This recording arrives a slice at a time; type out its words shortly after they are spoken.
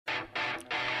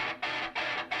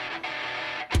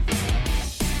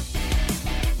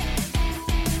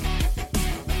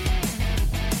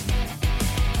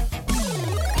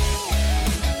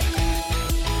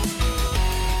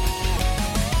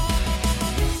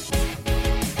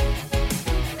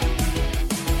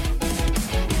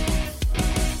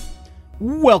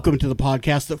Welcome to the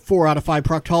podcast that 4 out of 5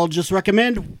 proctologists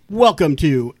recommend. Welcome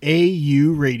to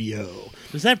AU Radio.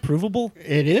 Is that provable?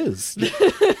 It is.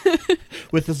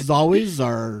 With us, as always,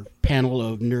 our panel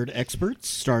of nerd experts,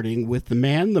 starting with the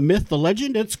man, the myth, the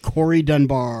legend. It's Corey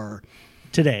Dunbar.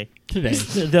 Today.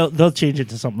 They'll change it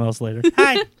to something else later.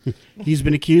 Hi. He's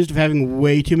been accused of having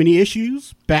way too many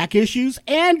issues, back issues,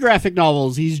 and graphic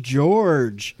novels. He's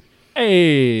George.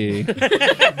 Hey.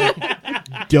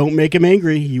 Don't make him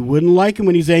angry. You wouldn't like him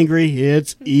when he's angry.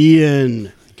 It's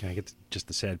Ian. Can I get just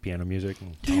the sad piano music?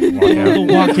 And walk out?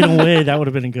 Walking away, that would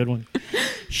have been a good one.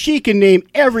 She can name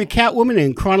every Catwoman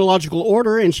in chronological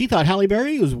order, and she thought Halle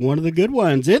Berry was one of the good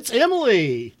ones. It's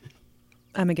Emily.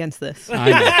 I'm against this.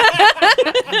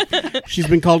 I know. She's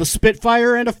been called a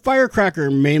Spitfire and a Firecracker,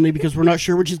 mainly because we're not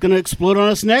sure when she's going to explode on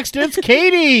us next. It's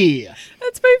Katie.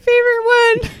 That's my favorite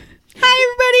one. Hi,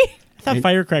 everybody. I thought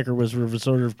Firecracker was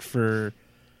reserved for,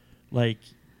 like,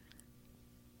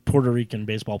 Puerto Rican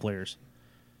baseball players.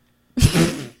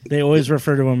 They always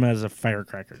refer to him as a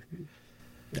firecracker.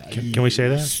 Can we say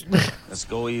that? Let's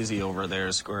go easy over there,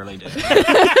 Squirrely Dick.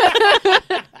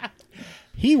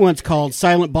 He once called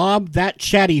Silent Bob that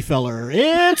chatty feller.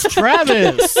 It's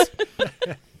Travis.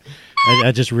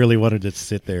 I just really wanted to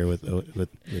sit there with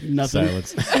Nothing.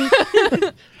 silence.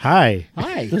 Hi.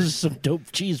 Hi. This is some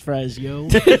dope cheese fries, yo.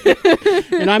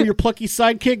 And I'm your plucky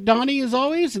sidekick, Donnie, as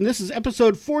always. And this is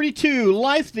episode 42,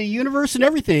 Life, the Universe, and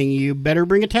Everything. You better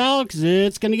bring a towel, because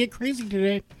it's going to get crazy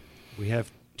today. We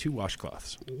have 2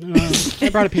 washcloths. I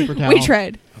brought a paper towel. We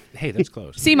tried. Hey, that's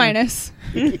close. C minus.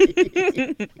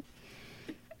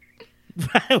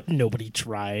 Nobody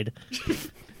tried.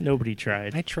 Nobody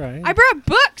tried. I tried. I brought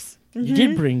books. You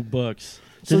did bring books.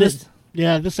 So this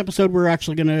episode we're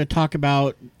actually going to talk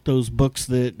about those books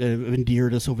that have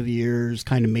endeared us over the years,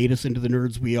 kind of made us into the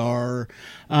nerds we are.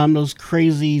 Those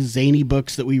crazy, zany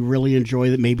books that we really enjoy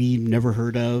that maybe you've never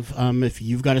heard of. If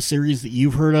you've got a series that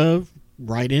you've heard of,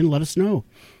 write in, let us know.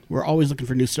 We're always looking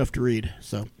for new stuff to read.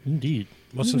 So Indeed.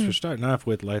 Well, since we're starting off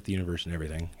with Life, the Universe, and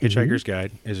Everything, Hitchhiker's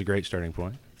Guide is a great starting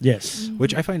point. Yes.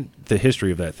 Which I find the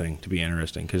history of that thing to be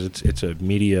interesting, because it's a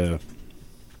media...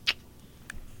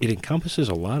 It encompasses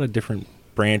a lot of different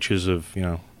branches of,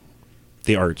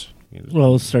 the arts.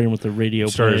 Well, starting with the radio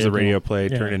play. Started as a radio play,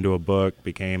 Yeah. turned into a book,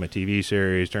 became a TV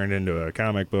series, turned into a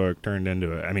comic book, turned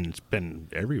into it's been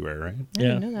everywhere, right? I Yeah.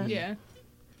 didn't know that. Yeah.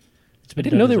 It's I been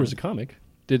didn't know done there as was a comic.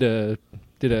 Did a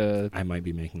I might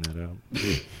be making that up.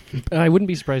 I wouldn't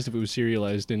be surprised if it was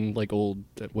serialized in like old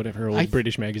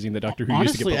British magazine that Doctor Who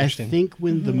used to honestly, get I published in. think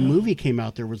when the movie came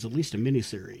out, there was at least a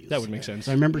miniseries. That would make sense.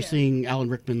 I remember seeing Alan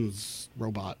Rickman's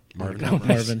robot.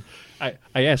 Marvin. I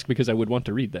asked because I would want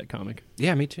to read that comic.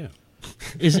 Yeah, me too.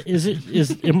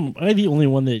 Am I the only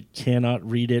one that cannot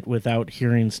read it without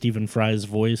hearing Stephen Fry's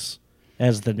voice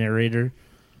as the narrator?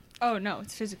 Oh no,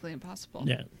 it's physically impossible.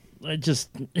 Yeah. I just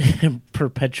am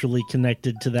perpetually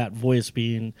connected to that voice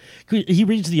being... He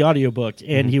reads the audiobook,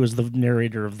 and he was the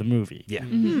narrator of the movie. Yeah.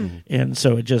 And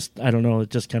so it just, I don't know,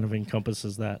 it just kind of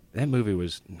encompasses that. That movie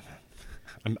was...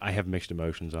 I have mixed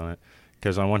emotions on it.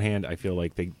 Because on one hand, I feel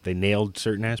like they nailed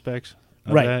certain aspects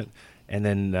of Right. that. And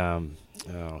then,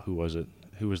 who was it?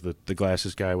 Who was the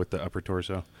glasses guy with the upper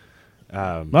torso?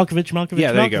 Malkovich.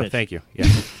 Yeah, there you go. Thank you. Yeah.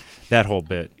 That whole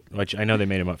bit, which I know they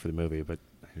made him up for the movie, but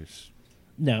it's...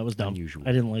 No, it was dumb. Unusual.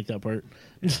 I didn't like that part.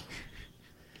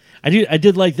 I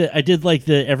did like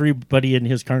the everybody in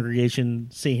his congregation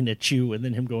saying a chew and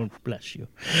then him going bless you.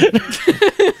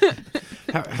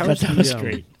 How That was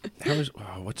great. How was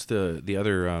what's the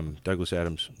other Douglas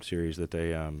Adams series that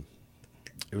they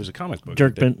it was a comic book.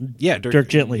 Dirk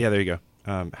Gently. Yeah, there you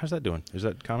go. How's that doing? Is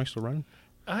that comic still running?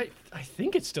 I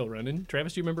think it's still running.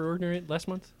 Travis, do you remember ordering it last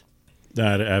month?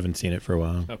 I haven't seen it for a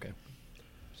while. Okay.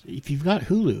 If you've got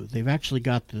Hulu, they've actually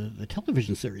got the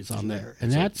television series on there,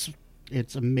 and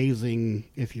it's amazing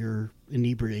if you're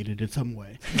inebriated in some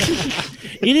way.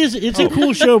 It's a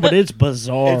cool show, but it's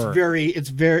bizarre. It's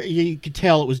very. You could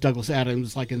tell it was Douglas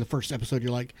Adams. Like in the first episode,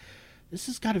 you're like, this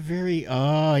has got a very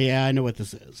oh yeah, I know what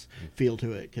this is feel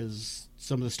to it, because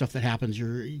some of the stuff that happens,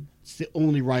 it's the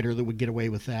only writer that would get away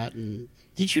with that. And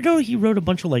Did you know he wrote a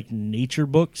bunch of like nature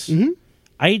books? Mm-hmm.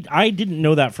 I didn't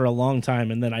know that for a long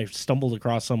time, and then I stumbled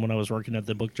across some when I was working at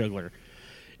the Book Juggler,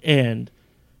 and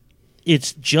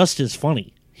it's just as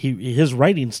funny. His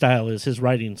writing style is his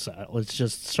writing style. It's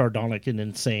just sardonic and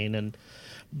insane,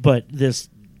 but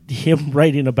him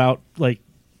writing about like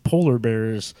polar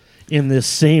bears in this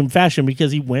same fashion,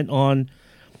 because he went on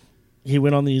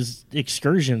these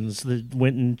excursions that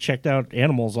went and checked out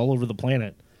animals all over the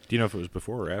planet. Do you know if it was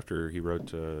before or after he wrote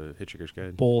Hitchhiker's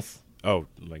Guide? Both. Oh,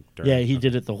 like during, Yeah, he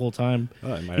did it the whole time.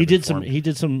 Oh, it might He have did informed- some. He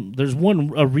did some. There's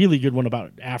a really good one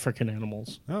about African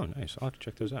animals. Oh, nice. I'll have to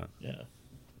check those out. Yeah.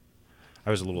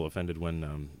 I was a little offended when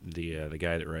the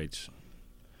guy that writes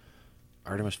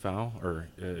Artemis Fowl or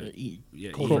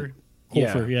Colfer.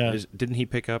 Colfer, yeah. Didn't he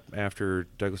pick up after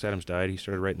Douglas Adams died? He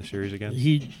started writing the series again.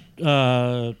 He.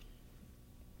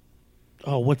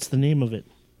 What's the name of it?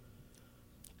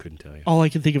 Couldn't tell you. All I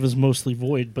can think of is Mostly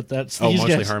Void, but that's these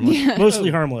Mostly guys. Harmless. Mostly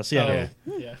Harmless. Yeah.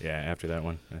 Yeah, after that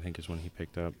one, I think is when he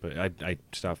picked up. But I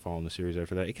stopped following the series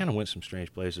after that. It kind of went some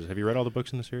strange places. Have you read all the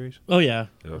books in the series? Oh yeah.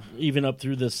 Ugh. Even up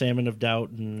through the Salmon of Doubt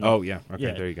and. Oh yeah. Okay,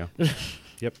 Yeah. there you go.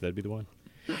 Yep, that'd be the one.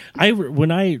 When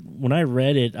I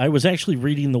read it, I was actually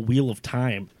reading The Wheel of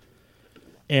Time,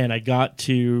 and I got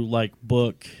to like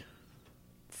book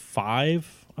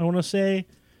 5, I want to say,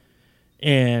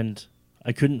 and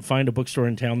I couldn't find a bookstore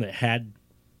in town that had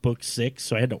book 6,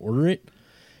 so I had to order it.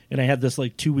 And I had this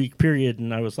like 2-week period,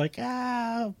 and I was like,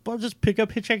 I'll just pick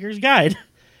up Hitchhiker's Guide.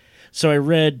 So I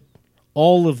read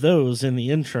all of those in the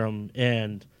interim,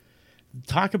 and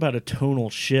talk about a tonal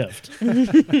shift.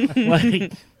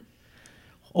 Like,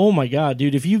 oh my god,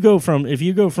 dude! If you go from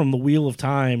the Wheel of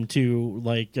Time to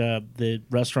like the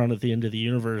restaurant at the end of the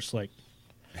universe, like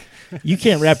you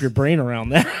can't wrap your brain around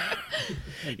that.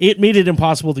 It made it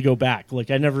impossible to go back.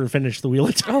 Like I never finished the Wheel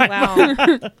of Time. Oh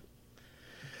wow.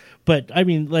 But I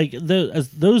mean, like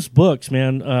those books,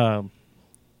 man.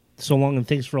 So Long and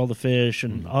Thanks for All the Fish,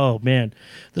 and oh man,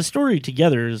 the story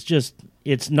together is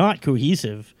just—it's not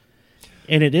cohesive.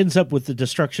 And it ends up with the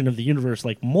destruction of the universe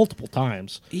like multiple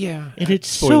times. Yeah. And it's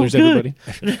Spoilers, so good.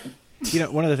 everybody. You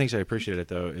know, one of the things I appreciate it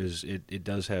though is it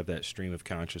does have that stream of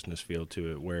consciousness feel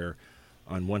to it, where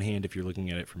on one hand, if you're looking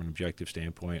at it from an objective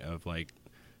standpoint of like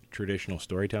traditional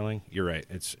storytelling, you're right,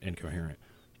 it's incoherent.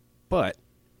 But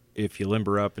if you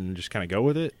limber up and just kind of go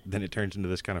with it, then it turns into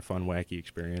this kind of fun, wacky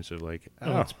experience of like,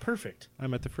 Oh, it's perfect.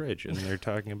 I'm at the fridge and they're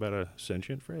talking about a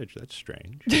sentient fridge. That's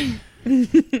strange.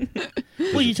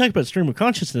 Well, you talk about stream of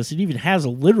consciousness. It even has a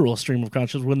literal stream of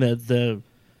consciousness when the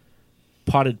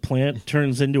potted plant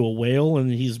turns into a whale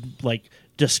and he's like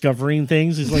discovering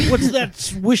things. He's like, "What's that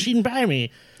swishing by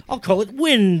me? I'll call it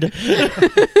wind."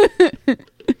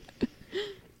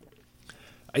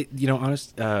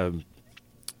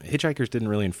 Hitchhikers didn't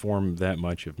really inform that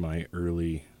much of my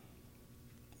early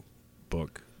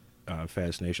book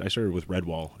fascination. I started with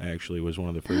Redwall, actually, was one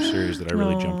of the first series that I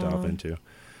really jumped off into.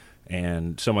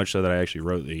 And so much so that I actually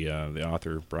wrote the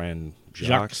author, Brian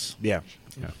Jacques. Yeah,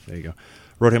 there you go.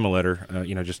 Wrote him a letter.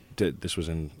 This was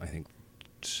in, I think,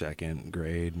 2nd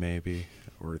grade maybe,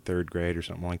 or 3rd grade or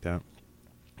something like that.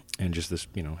 And just this,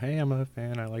 hey, I'm a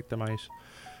fan. I like the mice.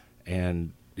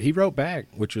 And he wrote back,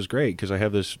 which was great, because I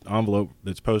have this envelope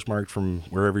that's postmarked from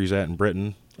wherever he's at in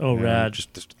Britain. Oh, and rad.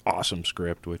 Just this awesome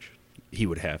script, which he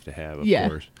would have to have, of Yeah.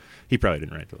 course. He probably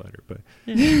didn't write the letter, but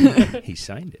he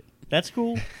signed it. That's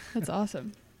cool. That's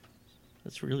awesome.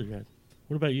 That's really rad.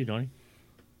 What about you, Donnie?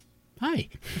 Hi.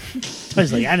 I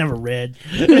was like, I never read.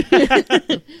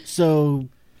 So,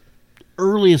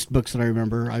 earliest books that I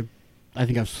remember, I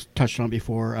think I've touched on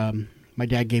before. My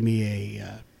dad gave me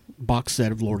a box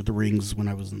set of Lord of the Rings when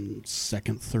I was in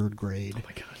 2nd, 3rd grade. Oh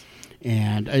my god.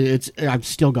 And I've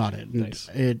still got it. And Nice.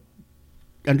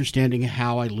 Understanding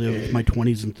how I lived my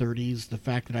 20s and 30s, the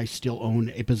fact that I still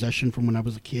own a possession from when I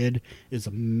was a kid is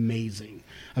amazing.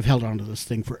 I've held on to this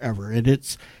thing forever, and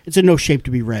it's in no shape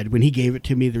to be read. When he gave it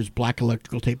to me, there's black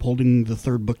electrical tape holding the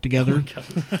 3rd book together.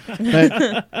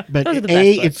 But Those are the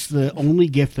A, best books. it's the only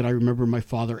gift that I remember my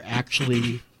father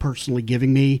actually personally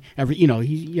giving me.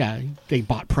 They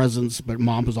bought presents, but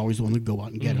Mom was always the one to go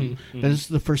out and get them. But this is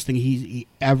the first thing he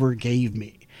ever gave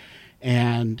me,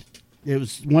 and it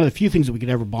was one of the few things that we could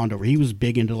ever bond over. He was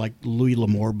big into like Louis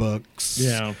L'Amour books,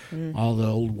 Yeah. all the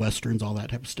old westerns, all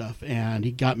that type of stuff, and he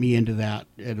got me into that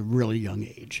at a really young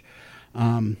age.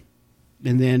 And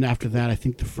then after that, I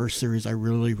think the first series I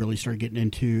really, really started getting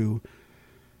into,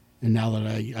 and now that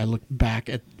I look back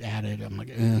at it, I'm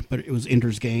like, but it was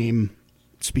Ender's Game,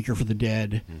 Speaker for the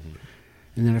Dead,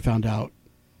 and then I found out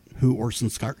who Orson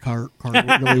Scott Card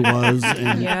really was,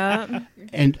 and Yeah.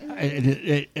 and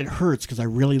it hurts because I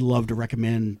really love to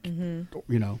recommend,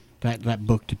 that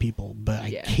book to people, but I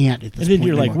Yeah. can't at this And then point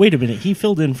you're like, anymore. wait a minute, he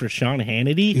filled in for Sean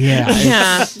Hannity? Yeah,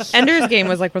 Yeah. Ender's Game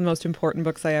was like one of the most important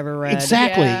books I ever read.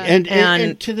 exactly. Yeah.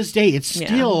 And to this day, it's Yeah.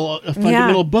 still a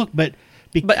fundamental book, but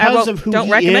because But I won't- of who don't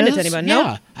he recommend it is, to anyone. yeah,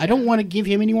 Nope. I don't want to give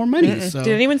him any more money. So.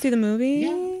 Did anyone see the movie?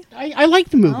 Yeah, I like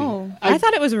the movie. Oh. I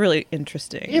thought it was really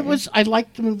interesting. I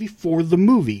liked the movie for the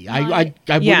movie. I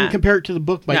Yeah. wouldn't compare it to the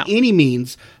book by No. any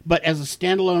means, but as a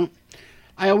standalone,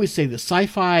 I always say this: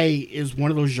 sci-fi is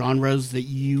one of those genres that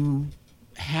you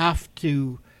have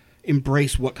to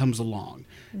embrace what comes along,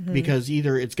 because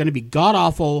either it's going to be god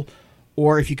awful,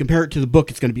 or if you compare it to the book,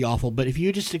 it's going to be awful. But if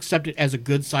you just accept it as a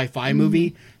good sci-fi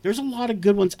movie, there's a lot of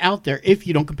good ones out there if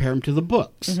you don't compare them to the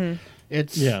books.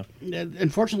 It's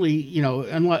unfortunately, you know,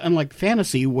 unlike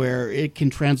fantasy where it can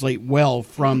translate well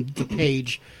from the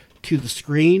page to the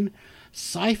screen,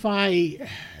 sci-fi.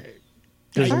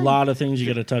 There's a lot of things you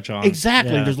got to touch on.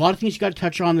 Exactly. Yeah. There's a lot of things you got to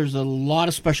touch on. There's a lot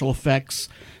of special effects.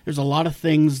 There's a lot of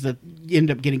things that end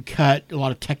up getting cut. A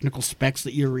lot of technical specs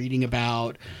that you're reading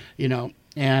about, you know,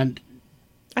 and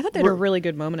I thought they had a really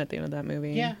good moment at the end of that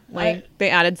movie. Yeah, Like, they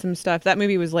added some stuff. That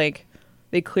movie was like,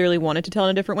 they clearly wanted to tell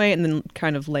in a different way and then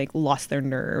kind of like lost their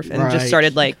nerve and Right. just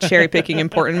started like cherry picking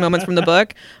important moments from the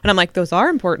book. And I'm like, those are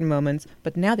important moments,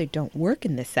 but now they don't work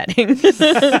in this setting.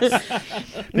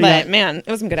 But man, it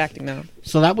was some good acting though.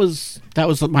 so that was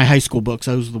my high school books.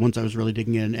 Those were the ones I was really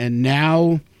digging in. And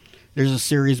now there's a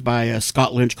series by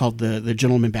Scott Lynch called the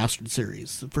Gentleman Bastard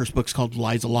series. The first book's called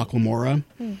Liza Locklmora.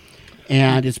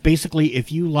 And it's basically, if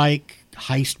you like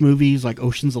heist movies like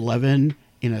Ocean's 11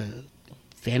 in a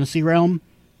fantasy realm,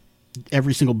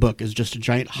 every single book is just a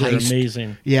giant They're heist.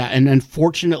 amazing. Yeah, and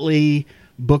unfortunately,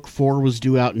 book 4 was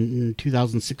due out in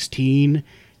 2016,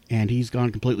 and he's gone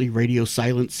completely radio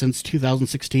silent since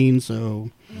 2016.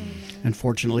 So,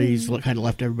 unfortunately, he's kind of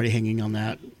left everybody hanging on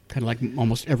that. Kind of like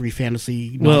almost every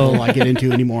fantasy novel I get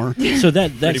into anymore. So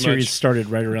that Pretty series much. started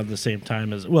right around the same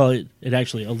time as it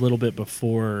actually a little bit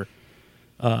before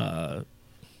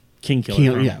King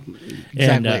Killer. Yeah,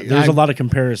 And exactly. there's a lot of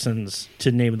comparisons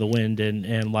to Name of the Wind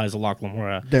and Liza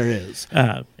Locklmora. There is.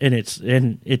 And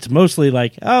it's mostly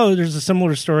like, oh, there's a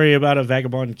similar story about a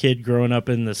vagabond kid growing up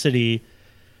in the city.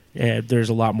 And there's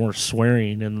a lot more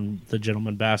swearing in the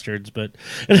Gentleman Bastards, but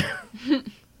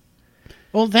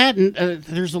Well, that and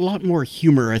there's a lot more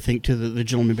humor, I think, to the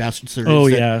Gentleman Bastard series. oh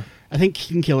that yeah, I think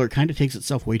King Killer kind of takes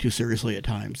itself way too seriously at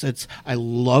times. I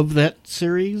love that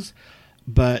series,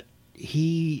 but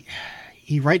he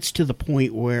writes to the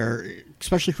point where,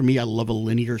 especially for me, I love a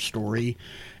linear story.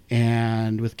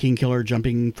 And with King Killer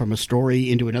jumping from a story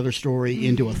into another story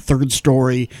into a third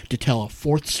story to tell a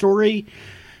fourth story,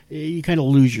 you kind of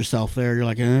lose yourself there. You're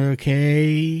like, okay,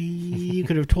 you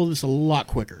could have told this a lot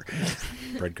quicker.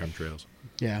 Breadcrumb trails.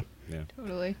 Yeah. Yeah.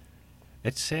 Totally.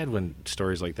 It's sad when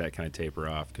stories like that kind of taper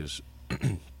off because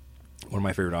one of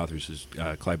my favorite authors is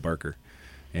Clive Barker.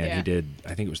 And Yeah. he did,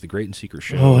 I think it was The Great and Secret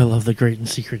Show. oh, I love the Great and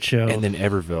Secret Show. And then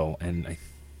Everville. And I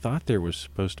thought there was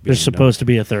supposed to be There's supposed to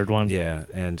be a third one. Yeah,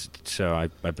 and so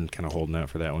I've been kind of holding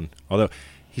out for that one. Although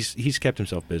he's kept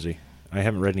himself busy. I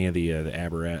haven't read any of the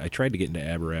Aberrat. I tried to get into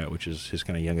Aberrat, which is his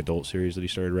kind of young adult series that he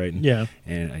started writing. Yeah.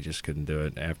 And I just couldn't do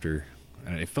it. After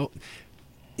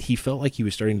he felt like he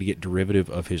was starting to get derivative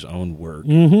of his own work.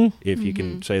 Mm-hmm. If you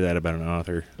can say that about an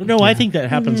author. No, I think that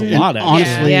happens a And lot.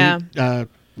 Actually. honestly, Yeah.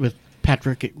 With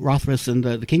Patrick Rothfuss and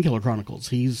the King Killer Chronicles,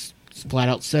 he's flat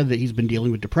out said that he's been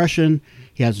dealing with depression.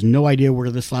 He has no idea where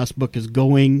this last book is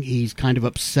going. He's kind of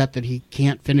upset that he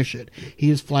can't finish it. He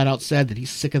has flat out said that he's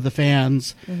sick of the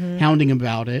fans hounding him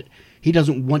about it. He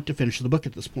doesn't want to finish the book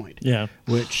at this point. Yeah.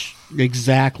 Which,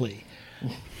 exactly.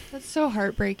 That's so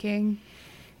heartbreaking.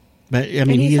 But, I mean,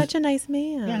 And he's he such a nice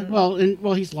man. Yeah, well,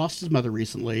 he's lost his mother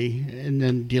recently, and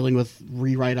then dealing with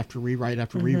rewrite after rewrite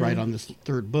after rewrite on this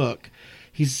third book.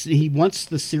 He wants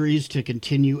the series to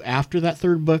continue after that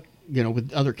third book, you know,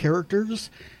 with other characters.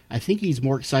 I think he's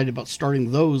more excited about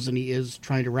starting those than he is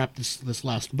trying to wrap this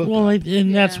last book Well, up.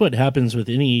 and that's Yeah. what happens with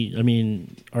any,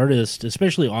 artist,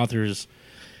 especially authors.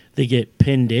 They get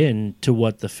pinned in to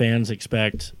what the fans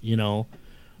expect,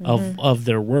 of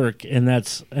their work, and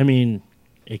that's,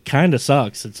 it kind of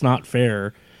sucks. It's not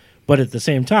fair, but at the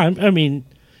same time,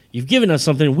 you've given us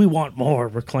something. We want more.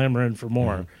 We're clamoring for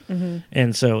more,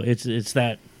 and so it's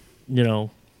that,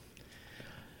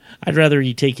 I'd rather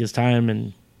he take his time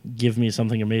and give me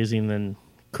something amazing than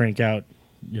crank out,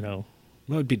 Well,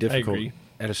 it would be difficult agree.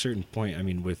 at a certain point.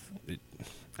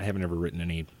 I haven't ever written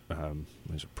any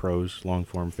prose, long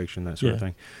form fiction, that sort of Yeah.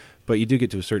 thing. But you do get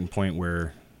to a certain point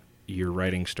where your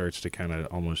writing starts to kind of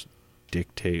almost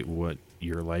dictate what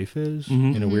your life is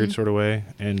in a weird sort of way.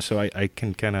 And so I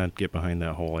can kind of get behind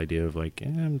that whole idea of like,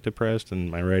 I'm depressed and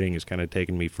my writing is kind of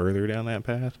taking me further down that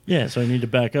path. Yeah, so I need to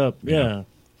back up. Yeah.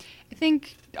 I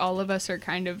think all of us are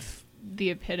kind of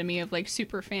the epitome of like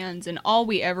super fans, and all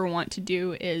we ever want to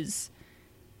do is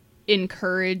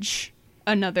encourage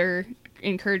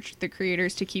the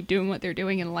creators to keep doing what they're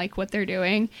doing and like what they're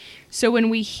doing. So when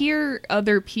we hear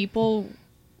other people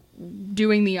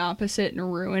doing the opposite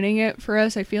and ruining it for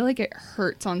us, I feel like it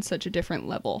hurts on such a different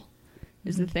level.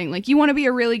 is the thing. Like, you want to be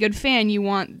a really good fan, you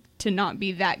want to not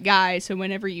be that guy. So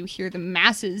whenever you hear the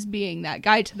masses being that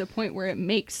guy to the point where it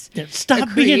makes Stop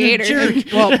the being a creator jerk.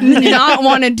 Well, not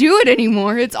want to do it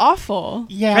anymore, it's awful.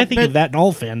 Yeah, I think of that in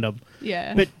all fandom.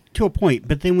 Yeah. but to a point.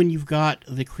 But then when you've got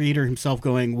the creator himself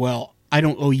going, well, I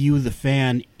don't owe you, the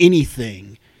fan,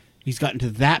 anything. He's gotten to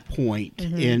that point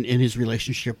in his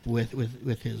relationship with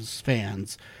his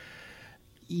fans.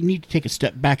 You need to take a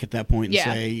step back at that point and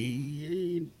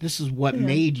say, this is what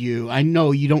made you. I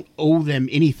know you don't owe them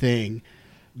anything,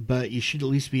 but you should at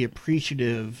least be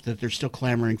appreciative that they're still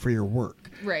clamoring for your work.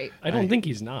 Right. I don't think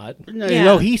he's not.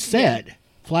 No, he said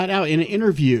flat out in an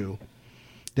interview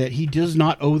that he does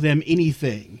not owe them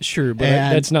anything. Sure, but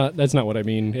And- that's not what I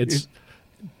mean. It's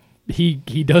he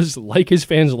does like his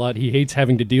fans a lot. He hates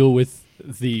having to deal with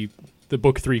the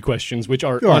book 3 questions, which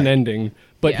are Right. unending.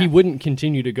 But he Yeah. wouldn't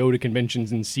continue to go to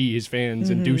conventions and see his fans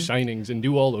and do signings and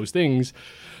do all those things.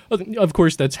 Of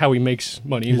course, that's how he makes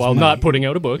money His while money. not putting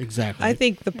out a book. Exactly. I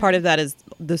think the part of that is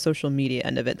the social media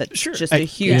end of it. That's Sure. just a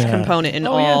huge Yeah. component in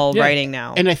Oh, yeah. all Yeah. writing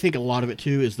now. And I think a lot of it,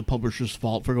 too, is the publisher's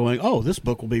fault for going, oh, this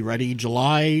book will be ready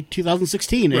July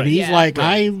 2016. And Right. he's Yeah. like,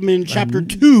 I'm in chapter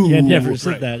 2. Yeah, never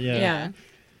said Right. that. Yeah. yeah.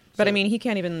 But I mean, he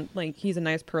can't even, like, he's a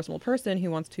nice personal person who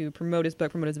wants to promote his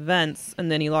book, promote his events, and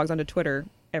then he logs onto Twitter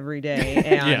every day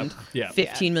and Yeah.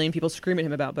 15 million people scream at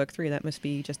him about book 3. That must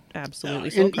be just absolutely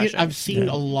soul And crushing. I've seen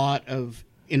a lot of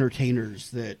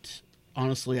entertainers that,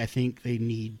 honestly, I think they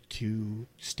need to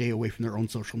stay away from their own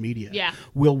social media. Yeah.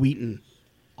 Will Wheaton,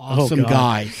 awesome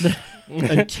God. guy,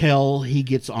 until he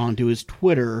gets onto his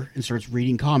Twitter and starts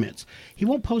reading comments. He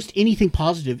won't post anything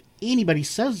positive anybody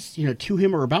says, to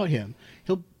him or about him.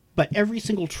 But every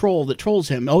single troll that trolls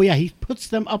him, he puts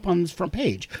them up on his front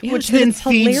page, Yeah, which because then it's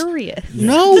feeds. hilarious.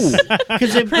 No,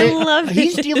 because love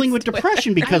he's his dealing with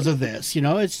depression because of this.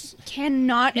 It's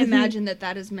Cannot imagine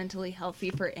that is mentally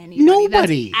healthy for anybody.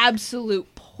 Nobody. That's absolute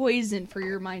poison for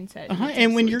your mindset. It's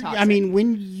and when absolutely you're, toxic.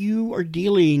 when you are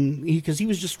dealing, because he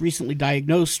was just recently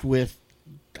diagnosed with,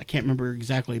 I can't remember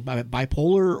exactly,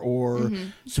 bipolar or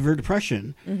severe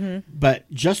depression, but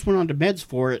just went on to meds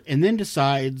for it, and then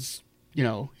decides,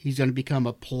 he's going to become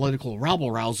a political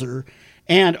rabble-rouser,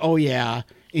 and,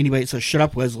 anyway, so shut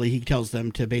up, Wesley. He tells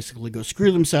them to basically go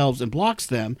screw themselves and blocks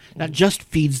them. That just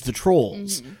feeds the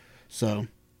trolls. So,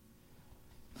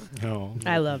 No.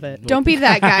 I love it. Don't be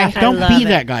that guy. don't love be it.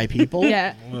 that guy, people.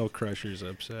 Yeah. Well, Crusher's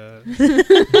upset.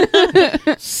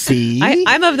 See?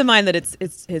 I'm of the mind that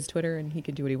it's his Twitter and he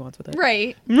can do what he wants with it.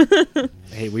 Right.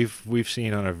 Hey, we've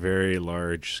seen on a very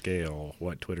large scale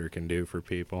what Twitter can do for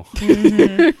people.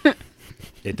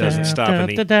 It doesn't stop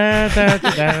any.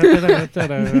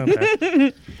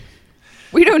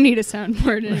 We don't need a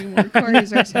soundboard anymore.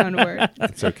 Corey's our soundboard.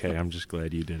 It's okay. I'm just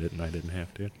glad you did it and I didn't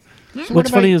have to. What's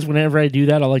funny is whenever I do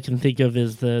that, all I can think of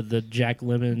is the Jack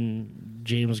Lemmon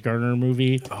James Garner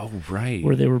movie Oh, right.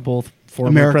 where they were both former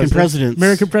American presidents.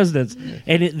 American presidents,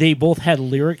 and they both had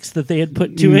lyrics that they had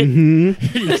put to it.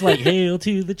 It's like, "Hail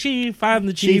to the chief! I'm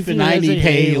the chief, Chief and I there's a need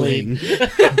hailing.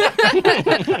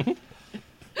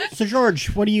 So,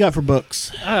 George, what do you got for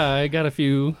books? I got a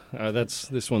few.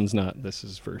 This one's not. This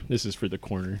is for the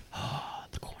corner.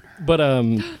 The corner. But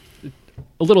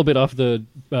a little bit off the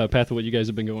path of what you guys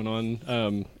have been going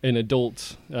on. An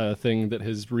adult thing that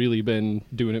has really been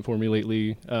doing it for me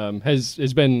lately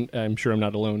has been. I'm sure I'm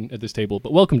not alone at this table,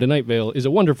 but Welcome to Night Vale is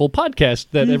a wonderful podcast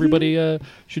that everybody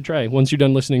should try once you're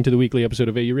done listening to the weekly episode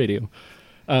of AU Radio.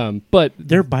 But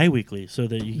They're bi-weekly, so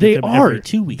that you get they them are every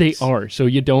 2 weeks. They are. So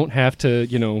you don't have to.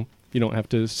 You don't have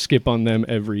to skip on them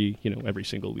every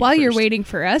single week. While you're first. waiting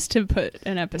for us to put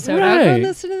an episode out, go Right.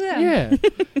 listen to them.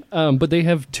 Yeah. But they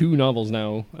have 2 novels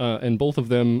now, and both of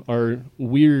them are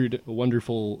weird,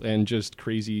 wonderful, and just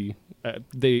crazy.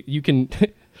 You can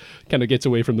kind of gets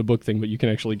away from the book thing, but you can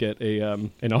actually get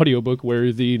an audiobook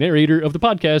where the narrator of the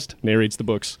podcast narrates the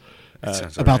books.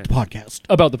 Sounds About alright. the podcast.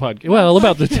 About the podcast. Well,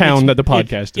 about the town that the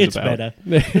podcast is it's about.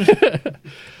 meta.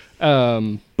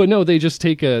 But no, they just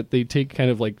take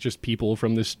kind of like just people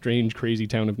from this strange, crazy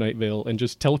town of Night Vale and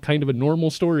just tell kind of a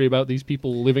normal story about these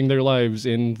people living their lives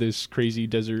in this crazy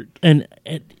desert. And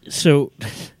so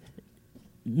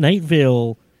Night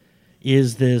Vale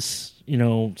is this,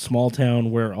 small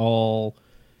town where all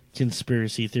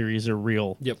conspiracy theories are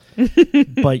real. Yep.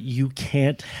 But you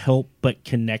can't help but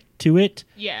connect to it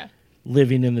Yeah.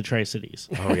 living in the Tri-Cities.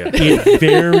 Oh, yeah. It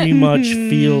very much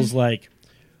feels like,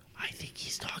 I think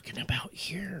he's talking about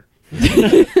here.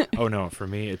 Oh, no. For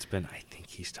me, it's been, I think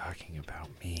he's talking about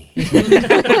me.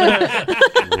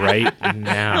 right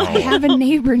now. I have a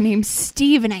neighbor named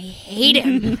Steve, and I hate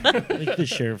him. Like the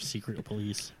sheriff's secret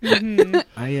police.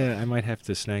 I might have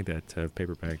to snag that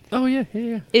paperback. Oh yeah,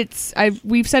 yeah.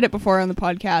 We've said it before on the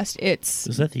podcast. It's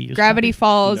Is that the used Gravity copy?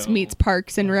 Falls No. meets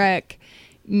Parks and Rec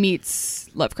meets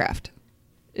Lovecraft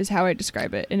is how I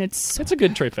describe it, and it's That's a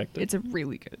good trifecta. it's a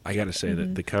really good. I got to say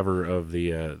that the cover of the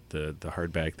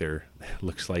hardback there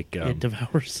looks like It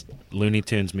devours. Looney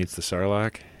Tunes meets the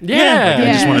Sarlacc. yeah,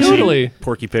 I just wanna see- totally.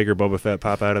 Porky Pig or Boba Fett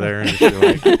pop out of there and just be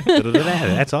like, "Da-da-da-da,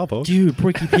 that's all, folks. Dude,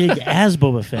 Porky Pig as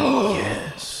Boba Fett.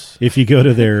 If you go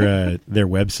to their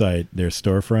website, their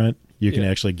storefront, you can Yeah.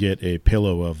 actually get a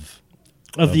pillow of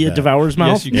Of the that. Devour's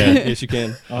mouth? Yes, you can. Yes, you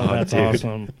can. Oh, that's dude.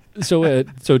 awesome. So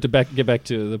to get back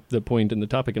to the point and the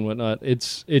topic and whatnot,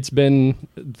 it's been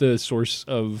the source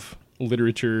of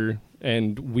literature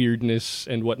and weirdness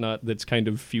and whatnot that's kind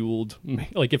of fueled me.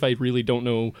 Like if I really don't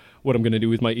know what I'm going to do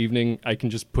with my evening, I can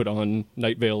just put on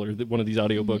Night Vale or one of these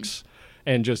audiobooks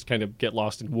and just kind of get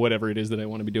lost in whatever it is that I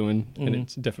want to be doing, and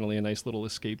it's definitely a nice little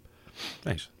escape.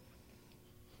 Nice.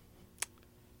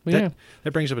 But That,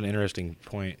 that brings up an interesting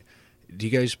point. Do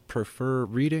you guys prefer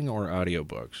reading or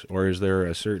audiobooks, or is there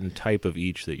a certain type of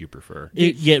each that you prefer?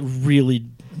 It really,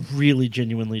 really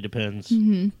genuinely depends.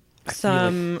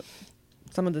 Some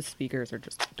of the speakers are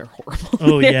they're horrible.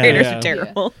 Oh, yeah, Narrators yeah. are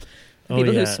terrible. Oh,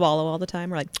 People yeah. who swallow all the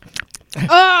time are like,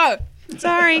 Oh,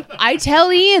 sorry. I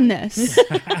tell Ian this.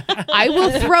 I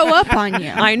will throw up on you.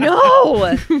 I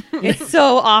know. It's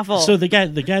so awful. So the guy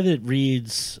that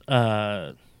reads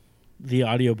the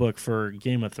audiobook for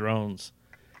Game of Thrones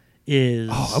is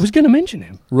I was going to mention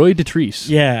him, Roy Dotrice.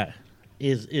 yeah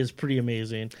is pretty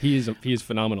amazing. He is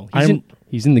phenomenal. I'm-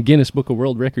 He's in the Guinness Book of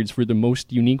World Records for the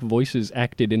most unique voices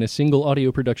acted in a single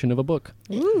audio production of a book.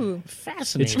 Ooh. It's,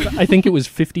 Fascinating. I think it was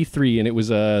 53, and it was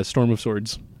Storm of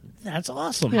Swords. That's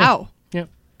awesome. Wow. Yeah,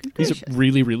 he's a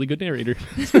really, really good narrator.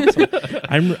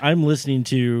 I'm listening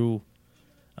to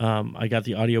I got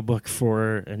the audiobook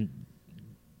for, and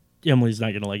Emily's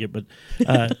not gonna like it, but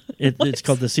it's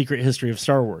called The Secret History of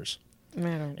Star Wars. I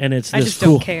don't. And it's I this just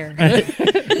cool, don't care.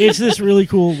 It's this really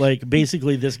cool, like,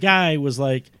 basically this guy was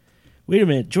like, wait a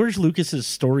minute, George Lucas's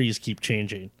stories keep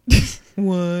changing.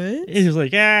 What? And he was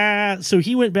like, so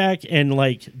he went back and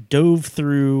like dove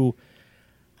through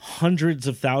hundreds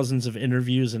of thousands of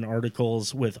interviews and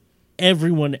articles with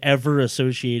everyone ever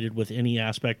associated with any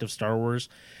aspect of Star Wars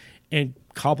and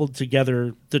cobbled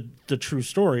together the true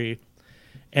story.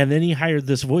 And then he hired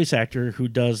this voice actor who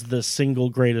does the single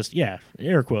greatest,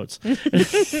 air quotes.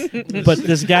 But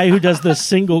this guy who does the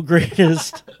single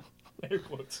greatest Air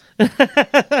quotes.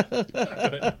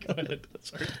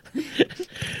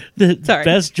 the Sorry.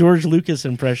 best George Lucas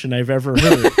impression I've ever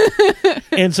heard.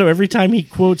 And so every time he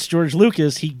quotes George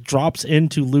Lucas, he drops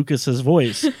into Lucas's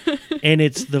voice. And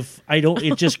it's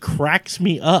it just cracks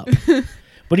me up.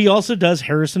 But he also does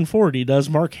Harrison Ford. He does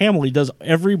Mark Hamill. He does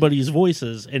everybody's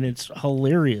voices, and it's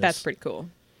hilarious. That's pretty cool.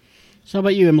 So, how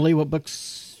about you, Emily? What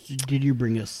books did you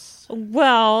bring us?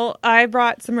 Well, I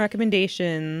brought some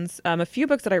recommendations. A few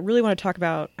books that I really want to talk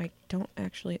about. I don't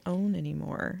actually own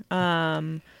anymore.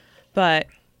 But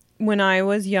when I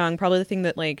was young, probably the thing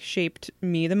that like shaped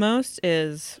me the most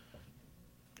is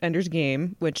Ender's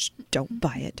Game, which don't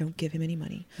buy it. Don't give him any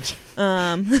money.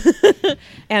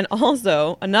 And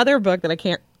also another book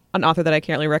that an author that I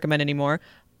can't really recommend anymore.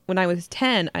 When I was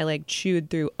 10, I like chewed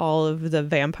through all of the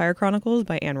Vampire Chronicles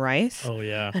by Anne Rice. Oh,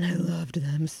 yeah. And I loved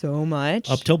them so much.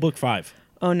 Up till book 5.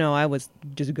 Oh no, I was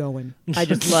just going. I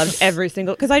just loved every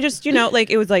single, because I just, like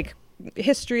it was like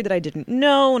history that I didn't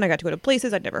know, and I got to go to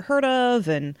places I'd never heard of,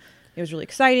 and it was really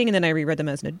exciting. And then I reread them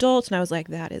as an adult, and I was like,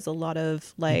 that is a lot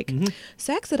of like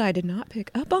sex that I did not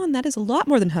pick up on. That is a lot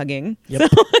more than hugging.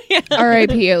 Yep.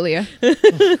 R.I.P. Elia.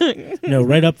 No,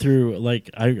 right up through, like,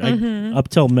 I up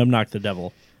till Memnoch the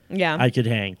Devil, Yeah. I could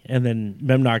hang. And then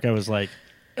Memnoch, I was like,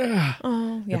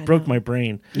 oh yeah. it broke no. my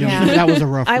brain. Yeah. That was a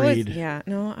rough I was read.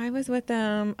 I was with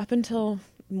them up until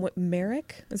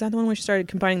Merrick. Is that the one where she started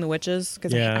combining the witches?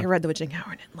 Because Yeah. I read The Witching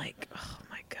Hour and it like, oh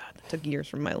my god, that took years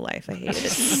from my life. I hated it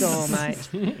so much.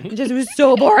 It was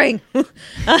so boring.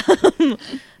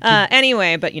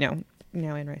 Anyway, but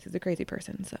now Anne Rice is a crazy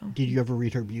person. So Did you ever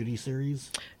read her beauty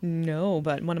series? no,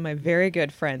 but one of my very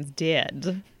good friends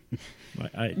did.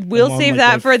 I'm We'll on, save like,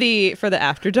 that my- for the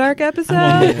After Dark episode.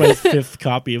 I'm on, like, my 5th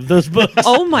copy of those books.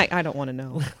 Oh my! I don't want to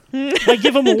know. I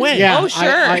give them away. Yeah. Oh,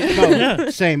 sure. No,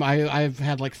 same. I've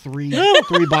had like three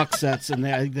box sets, and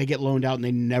they get loaned out, and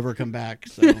they never come back.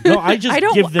 So No, I just I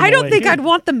don't. give them I don't away. think I'd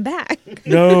want them back.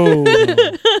 No.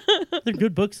 They're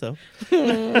good books, though.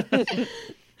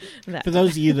 That. For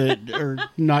those of you that are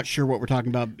not sure what we're talking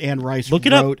about, Anne Rice Look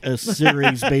it up. wrote a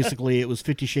series. Basically, it was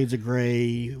 50 Shades of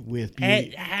Grey with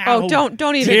beauty. Oh,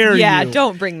 don't even. dare Yeah, you.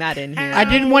 don't bring that in here. I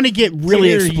didn't want to get really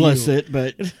Dare you. explicit,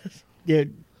 but yeah.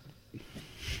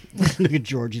 Look at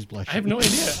George, he's blushing. I have no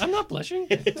idea. I'm not blushing.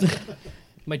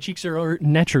 My cheeks are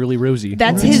naturally rosy.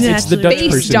 That's his It's the Dutch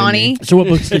face, person in Donnie. me. So what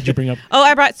books did you bring up? Oh,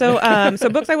 I brought so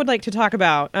books I would like to talk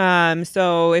about.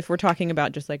 So if we're talking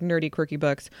about just like nerdy, quirky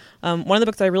books, one of the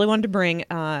books I really wanted to bring,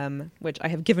 which I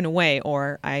have given away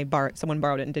or someone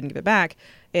borrowed it and didn't give it back,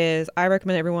 is I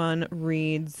recommend everyone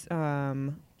reads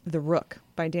The Rook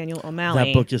by Daniel O'Malley.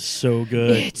 That book is so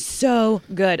good. It's so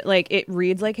good. Like it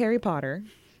reads like Harry Potter,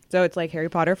 so it's like Harry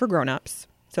Potter for grown-ups.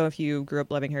 So if you grew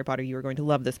up loving Harry Potter, you are going to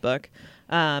love this book.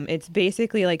 It's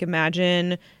basically like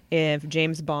imagine if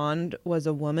James Bond was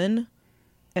a woman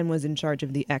and was in charge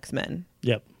of the X-Men,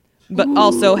 Yep. but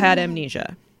also had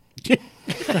amnesia.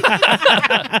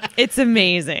 It's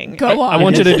amazing. Go on. I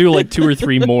want you to do like 2 or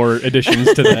 3 more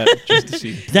additions to that just to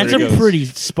see. That's where it a goes. pretty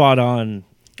spot on.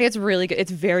 It's really good.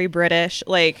 It's very British.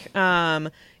 Like,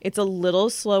 it's a little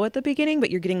slow at the beginning, but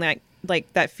you're getting that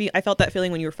I felt that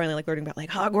feeling when you were finally like learning about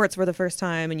like Hogwarts for the first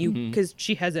time, and you because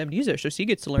she has amnesia, so she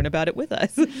gets to learn about it with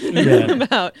us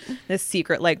about this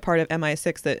secret like part of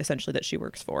MI6 that essentially that she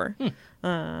works for,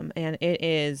 and it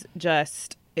is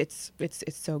just it's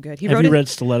so good. Have you read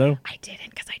Stiletto? I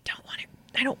didn't because I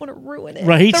don't want to ruin it.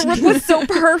 Right. The Rook was so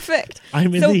perfect.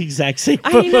 I'm in So- the exact same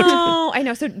boat. I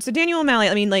know. So Daniel O'Malley,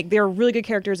 I mean, like, they're really good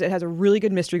characters. It has a really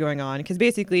good mystery going on because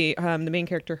basically, the main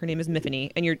character, her name is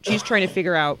Miffany, and she's trying to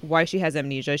figure out why she has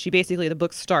amnesia. The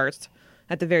book starts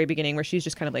at the very beginning where she's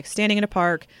just kind of like standing in a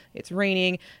park. It's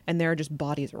raining, and there are just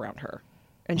bodies around her,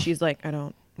 and she's like,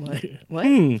 what?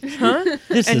 Huh?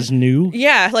 This is new.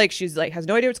 Yeah, like she's like has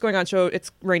no idea what's going on. So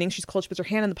it's raining. She's cold. She puts her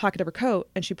hand in the pocket of her coat,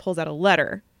 and she pulls out a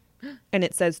letter. And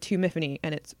it says to Miffany,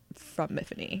 and it's from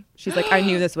Miffany. She's like, I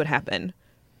knew this would happen.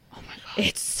 Oh my god,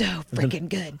 it's so freaking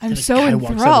good. I'm This so guy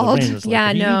walks out of the rain and enthralled. is like, Yeah,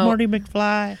 "Are you no. Marty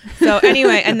McFly. So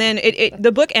anyway, and then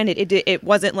the book ended. It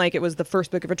wasn't like it was the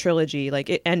first book of a trilogy. Like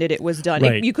it ended. It was done.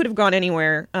 Right. You could have gone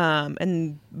anywhere.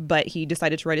 But he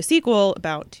decided to write a sequel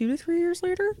about 2 to 3 years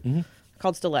later.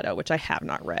 Called Stiletto, which I have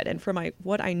not read, and from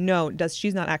what I know,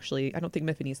 she's not actually. I don't think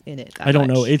Miffany's in it. That I don't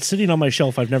much. know. It's sitting on my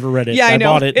shelf. I've never read it. Yeah, I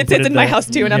know. bought it. and It's put it in my there. house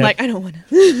too, and I'm Yep. like, I don't want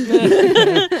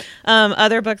to.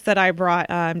 Other books that I brought,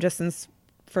 just since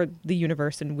for the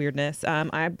universe and weirdness,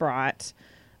 I brought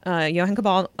Johann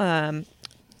Cabal, The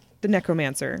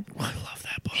Necromancer. Oh, I love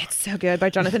that book. It's so good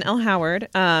by Jonathan L. Howard.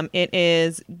 It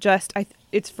is just,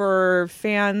 it's for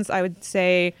fans. I would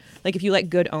say, like if you like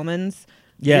Good Omens.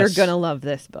 Yes. You're going to love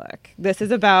this book. This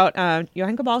is about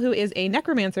Johann Cabal, who is a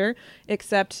necromancer,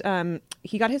 except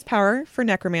he got his power for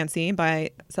necromancy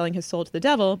by selling his soul to the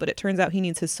devil, but it turns out he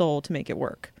needs his soul to make it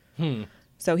work.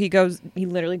 So he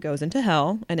literally goes into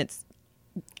hell, and it's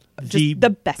just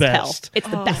the best hell. It's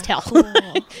the best hell.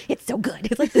 It's so good.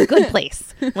 It's like the good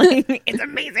place. Like, it's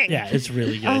amazing. Yeah, it's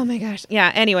really good. Oh my gosh.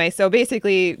 Yeah. Anyway, so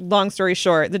basically, long story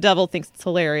short, the devil thinks it's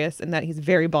hilarious and that he's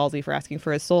very ballsy for asking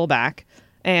for his soul back,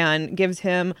 and gives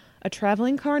him a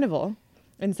traveling carnival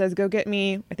and says, go get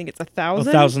me, I think it's 1,000.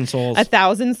 1,000 souls.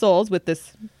 1,000 souls with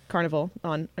this carnival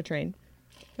on a train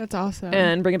That's awesome.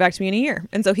 and bring it back to me in a year.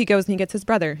 And so he goes and he gets his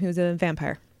brother, who's a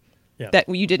vampire. Yeah. That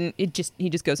he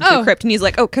just goes into a crypt and he's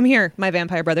like, oh, come here, my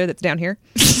vampire brother that's down here.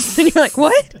 And you're like,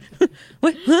 what?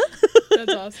 What? Huh?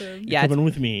 That's awesome. Yeah. Coming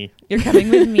with me. You're coming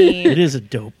with me. It is a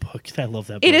dope book. I love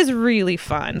that book. It is really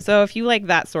fun. So if you like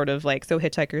that sort of like, so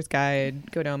Hitchhiker's Guide,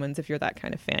 Good Omens, if you're that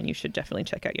kind of fan, you should definitely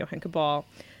check out Johann Cabal.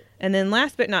 And then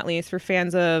last but not least, for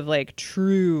fans of like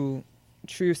true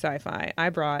sci-fi, I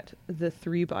brought The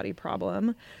Three-Body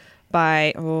Problem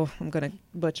by, I'm going to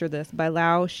butcher this, by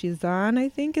Lao Shizan, I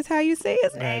think is how you say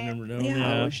his name. I never know.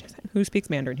 Yeah. Yeah. Who speaks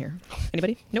Mandarin here?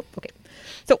 Anybody? Nope. Okay.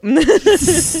 So,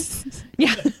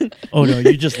 yeah. Oh, no.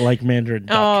 You just like Mandarin.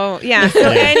 Duck. Oh, yeah. So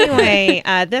anyway,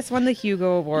 this won the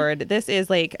Hugo Award. This is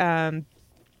like,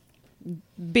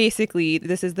 basically,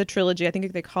 this is the trilogy. I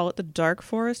think they call it the Dark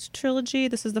Forest trilogy.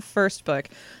 This is the first book.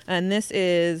 And this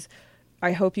is,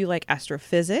 I hope you like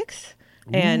astrophysics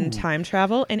and time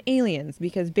travel and aliens,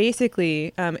 because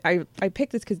basically, I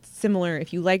picked this because it's similar.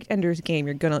 If you liked Ender's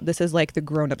Game, this is like the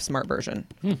grown-up smart version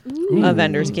of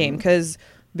Ender's Game, because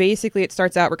basically it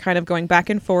starts out, we're kind of going back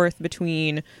and forth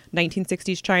between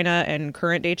 1960s China and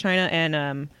current day China,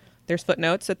 and there's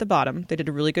footnotes at the bottom. They did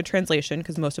a really good translation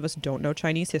because most of us don't know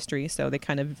Chinese history, so they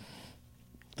kind of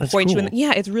That's point cool. you in.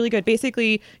 Yeah, it's really good.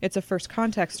 Basically, it's a first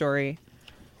contact story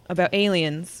about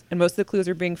aliens, and most of the clues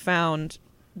are being found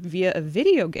via a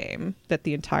video game that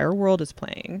the entire world is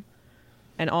playing.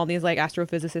 and all these like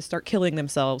astrophysicists start killing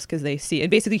themselves because they see, and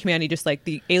basically humanity just like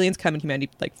the aliens come and humanity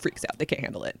like freaks out. They can't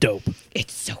handle it. Dope.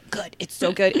 It's so good. It's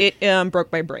so good. It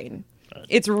broke my brain.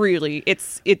 It's really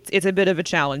it's a bit of a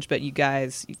challenge, but you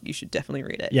guys you should definitely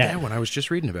read it. Yeah. When I was just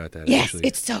reading about that. Yes, actually.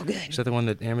 it's so good. Is that the one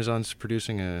that Amazon's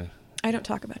producing a? I don't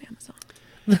talk about Amazon.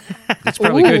 It's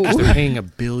probably good because Ooh. they're paying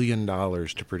 $1 billion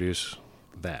to produce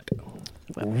that.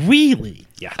 Really?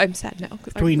 Yeah. I'm sad now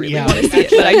because I Between- really yeah. want to see it,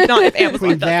 but I'm not if Amazon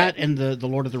Between does that it. and the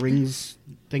Lord of the Rings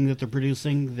thing that they're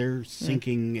producing, they're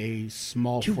sinking a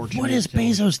small Dude, fortune. what is into-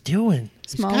 Bezos doing?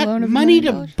 He's Small got loan of money $1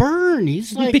 to million? burn.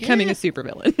 He's like Becoming a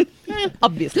supervillain,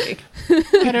 obviously.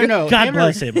 I don't know. God Ever-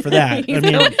 bless him for that. I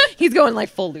mean, He's going like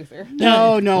full Luther.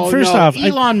 No. First off,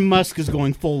 Elon Musk is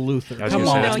going full Luther. I was Come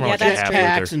gonna say, on, that's more yeah, like that's half true.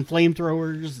 packs Luther. and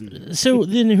flamethrowers. And so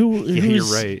then who's you're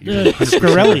right.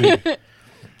 Scarelli?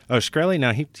 Oh, Shkreli?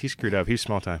 No, he screwed up. He's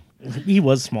small time. He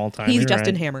was small time. He's you're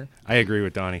Justin right. Hammer. I agree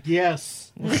with Donnie.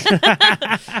 yes,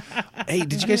 Hey,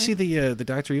 did you guys see the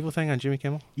Dr. Evil thing on Jimmy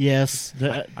Kimmel? yes.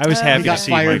 I was He happy to got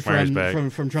see fired Mike Myers back.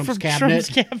 from Trump's From cabinet. Trump's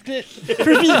cabinet.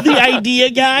 From the idea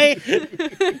guy.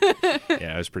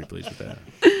 Yeah, I was pretty pleased with that.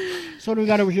 So what do we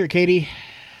got over here, Katie?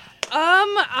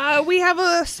 We have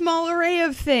a small array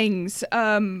of things.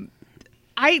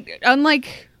 I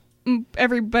unlike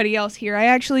everybody else here, I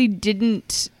actually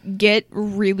didn't get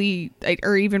really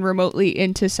or even remotely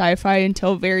into sci-fi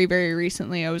until very, very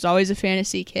recently. I was always a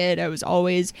fantasy kid. I was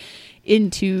always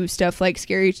into stuff like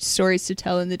scary stories to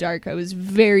tell in the dark. I was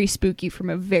very spooky from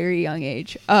a very young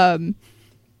age.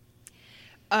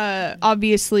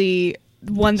 Obviously,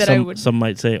 one that I would Some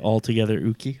might say altogether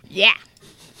ooky. yeah.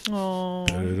 Oh,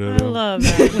 I love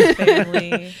that with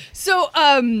family. So,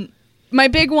 my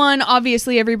big one,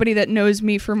 obviously, everybody that knows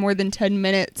me for more than 10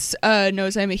 minutes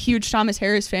knows I'm a huge Thomas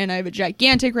Harris fan. I have a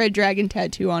gigantic red dragon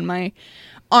tattoo on my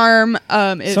arm.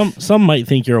 Some might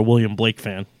think you're a William Blake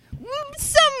fan.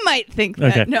 Some might think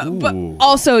that. Okay. No, but Ooh.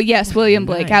 also, yes, William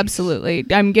Blake, Nice. absolutely.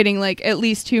 I'm getting like at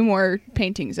least 2 more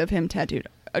paintings of him tattooed.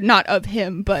 Not of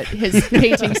him, but his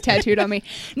paintings tattooed on me.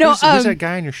 No, Who's that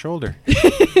guy on your shoulder?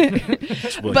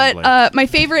 It's William Blake. but my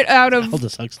favorite out of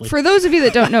Aldous Huxley. for those of you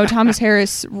that don't know, Thomas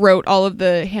Harris wrote all of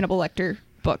the Hannibal Lecter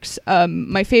books.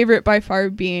 My favorite by far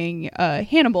being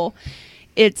Hannibal.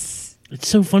 It's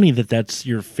so funny that that's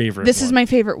your favorite. this is one. my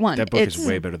favorite one. that book It's, is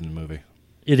way better than the movie.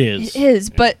 It is. It is,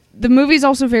 but the movie's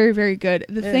also very, very good.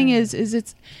 The thing is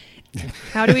it's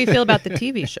How do we feel about the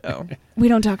TV show? we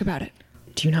don't talk about it.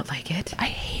 Do you not like it? I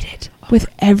hate it with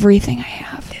everything I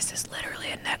have. This is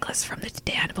literally a necklace from the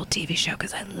Hannibal TV show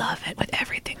because I love it with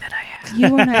everything that I have.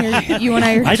 You and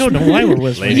I are I don't know why we're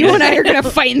whispering. you and I are gonna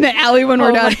fight in the alley when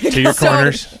we're done. To your So-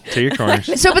 corners. To your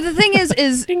corners. So, but the thing is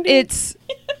it's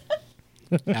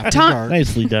After Tom- dark.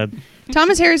 Nicely done.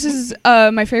 Thomas Harris is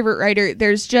my favorite writer.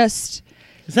 There's just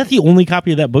Is that the only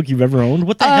copy of that book you've ever owned?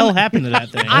 What the hell happened to that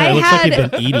thing? I it looks had like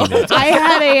you've been eating it. I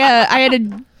had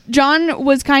a John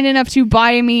was kind enough to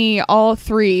buy me all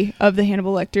 3 of the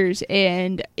Hannibal Lecters,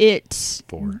 and it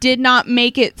 4. did not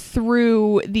make it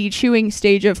through the chewing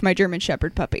stage of my German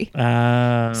Shepherd puppy.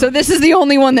 So So this is the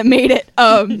only one that made it.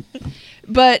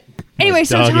 But anyway,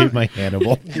 so Dog Tom, ate my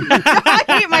Hannibal. I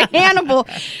hate my Hannibal.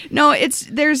 No,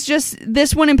 there's just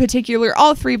this one in particular,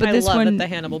 all 3, but I this love one that the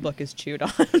Hannibal book is chewed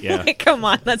on. Yeah. Like, come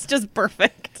on, that's just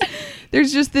perfect.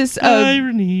 there's just this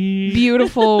irony.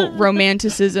 beautiful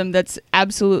romanticism that's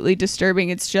absolutely disturbing.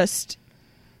 It's just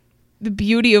the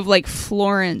beauty of like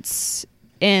Florence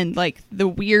and like the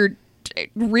weird,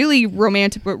 really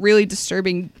romantic but really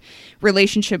disturbing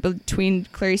relationship between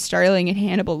Clarice Starling and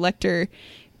Hannibal Lecter,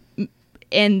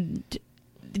 and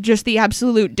just the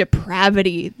absolute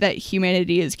depravity that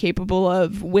humanity is capable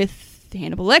of with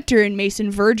Hannibal Lecter and Mason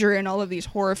Verger and all of these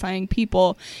horrifying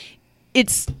people.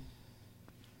 It's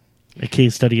A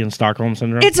case study in Stockholm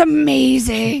Syndrome. it's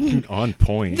amazing. On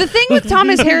point. The thing with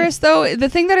Thomas Harris, though, the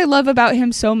thing that I love about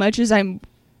him so much is I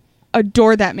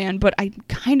adore that man, but I'm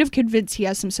kind of convinced he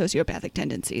has some sociopathic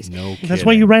tendencies. No kidding. That's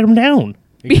why you write them down.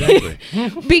 Exactly.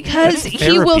 Because he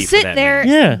therapy will for sit that there.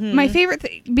 man. Yeah. My favorite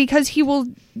thing, because he will,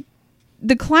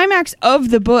 the climax of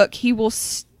the book, he will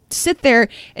sit there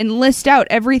and list out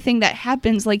everything that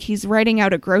happens like he's writing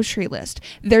out a grocery list.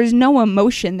 There's no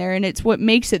emotion there, and it's what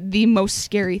makes it the most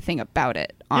scary thing about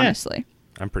it, honestly.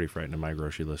 I'm pretty frightened of my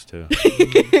grocery list, too.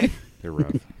 They're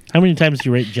rough. How many times do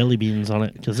you rate jelly beans on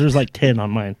it? Because there's like 10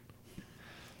 on mine.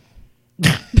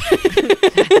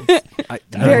 I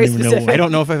Very don't even know specific. I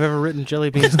don't know if I've ever written jelly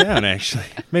beans down, actually.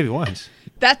 Maybe once.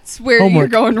 That's where Homework. you're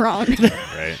going wrong.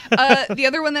 Right. The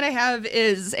other one that I have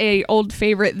is a old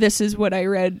favorite. This is what I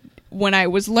read when I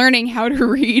was learning how to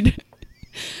read.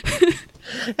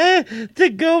 To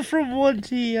go from one to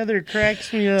the other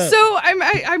cracks me up. So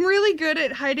I'm really good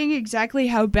at hiding exactly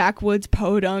how backwoods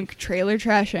podunk trailer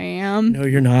trash I am. No,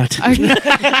 you're not.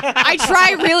 I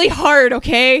try really hard.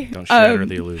 Okay. Don't shatter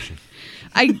the illusion.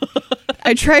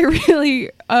 I try really.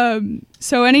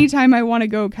 So anytime I want to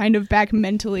go kind of back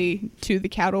mentally to the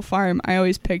cattle farm, I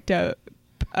always picked up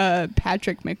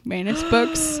Patrick McManus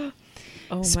books.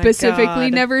 Oh my Specifically,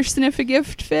 God. Never Sniff a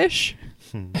Gift Fish.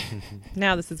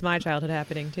 Now this is my childhood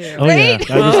happening too. Oh yeah,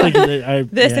 I was thinking that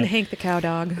This yeah. and Hank the Cow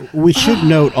Dog. We should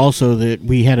note also that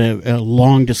we had a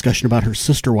long discussion about her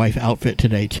sister wife outfit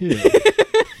today too.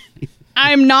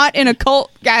 I'm not in a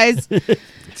cult, guys.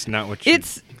 It's not what you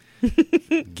It's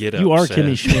get You are upset.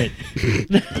 Kimmy Schmidt.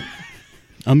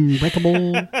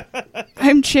 Unbreakable.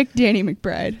 I'm Chick Danny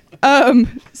McBride.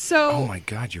 So Oh my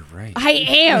God, you're right. I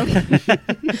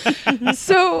am.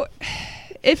 So,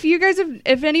 if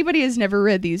anybody has never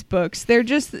read these books, they're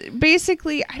just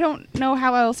basically, I don't know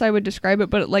how else I would describe it,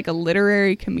 but like a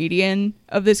literary comedian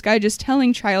of this guy just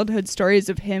telling childhood stories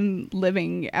of him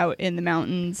living out in the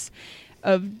mountains,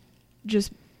 of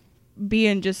just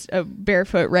being just a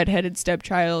barefoot redheaded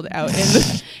stepchild out in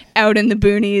the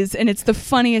boonies, and it's the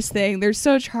funniest thing. There's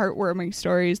such heartwarming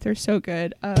stories. They're so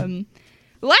good. The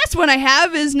last one I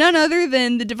have is none other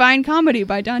than The Divine Comedy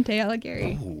by Dante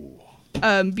Alighieri.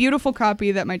 Beautiful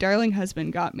copy that my darling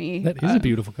husband got me. That is a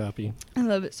beautiful copy. I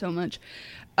love it so much.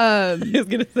 I was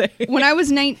gonna say. When I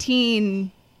was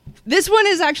 19, this one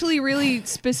is actually really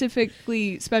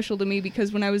specifically special to me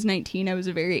because when I was 19, I was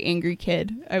a very angry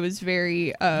kid. I was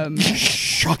very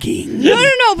Shocking.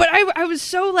 no, but I was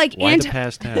so like Why the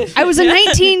past tense? I was a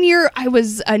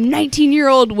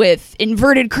 19-year-old with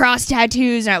inverted cross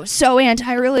tattoos, and I was so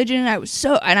anti-religion.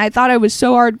 And I thought I was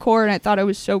so hardcore, and I thought I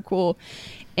was so cool.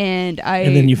 And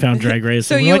then you found Drag Race.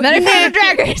 So and you- we're like, then I found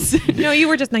Drag Race. No, you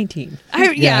were just 19.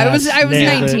 I was nailed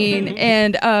it. 19,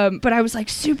 and but I was like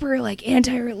super like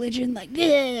anti-religion, like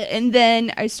bleh. And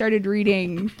then I started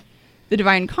reading The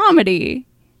Divine Comedy,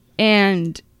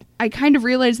 and I kind of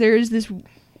realized there is this.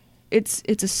 It's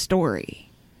a story,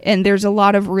 and there's a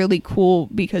lot of really cool,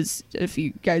 because if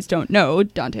you guys don't know,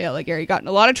 Dante Alighieri got in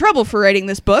a lot of trouble for writing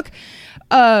this book.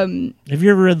 have you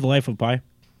ever read The Life of Pi?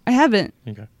 I haven't.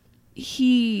 Okay.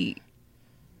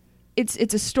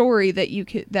 It's a story that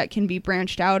that can be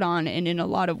branched out on, and in a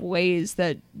lot of ways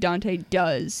that Dante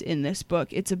does in this book.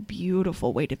 It's a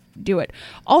beautiful way to do it.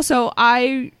 Also,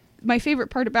 my favorite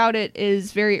part about it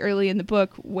is very early in the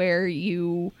book where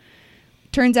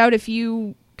turns out if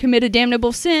you commit a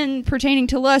damnable sin pertaining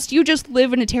to lust, you just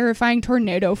live in a terrifying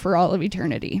tornado for all of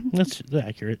eternity, That's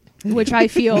accurate. which I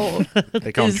feel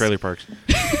They call them is- trailer parks.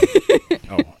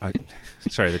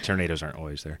 Sorry, the tornadoes aren't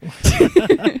always there.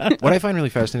 What I find really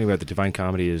fascinating about the Divine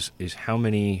Comedy is how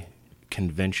many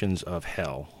conventions of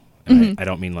hell. And I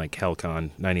don't mean like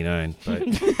HellCon 99,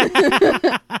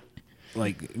 but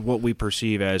like what we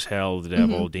perceive as hell, the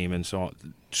devil, demon, so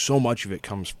on. So much of it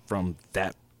comes from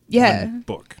that one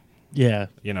book. Yeah,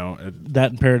 You know,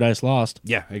 that and Paradise Lost.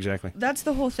 yeah, exactly. That's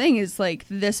the whole thing, is like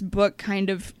this book kind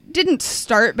of didn't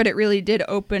start, but it really did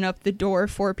open up the door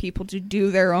for people to do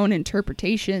their own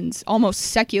interpretations, almost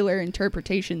secular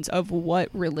interpretations of what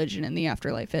religion in the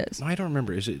afterlife is. I don't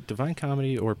remember. Is it Divine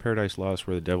Comedy or Paradise Lost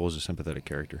where the devil is a sympathetic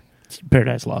character? It's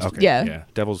Paradise Lost. Okay. Yeah.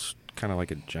 Devil's kind of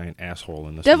like a giant asshole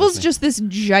in this. Devil's one, isn't just this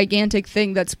gigantic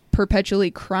thing that's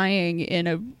perpetually crying in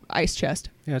a ice chest.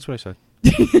 he? Yeah, that's what I said.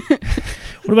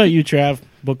 What about you, Trav?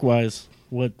 Book wise,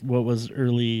 what was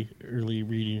early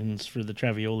readings for the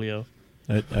Traviolio?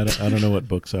 I don't know what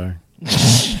books are.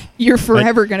 You're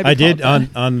forever going to be I did called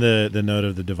that. on the note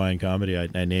of the Divine Comedy.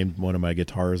 I named one of my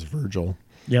guitars Virgil.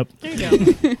 Yep. There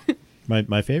you go.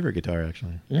 My favorite guitar,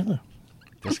 actually. Yeah.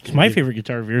 It's my favorite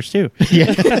guitar of yours too.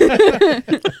 Yeah.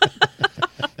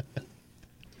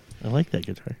 I like that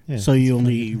guitar. Yeah. So you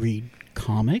only read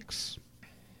comics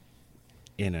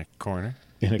In a corner.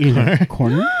 in a in corner. a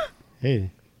corner?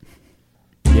 Hey.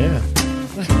 Yeah.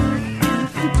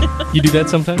 You do that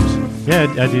sometimes? Yeah,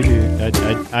 I do.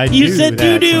 I You do said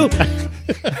that doo-doo! sometimes.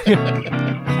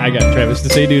 I got Travis to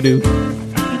say doo doo.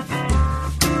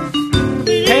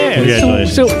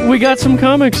 Congratulations. So we got some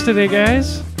comics today,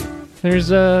 guys.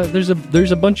 There's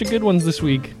a bunch of good ones this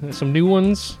week. Some new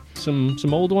ones, some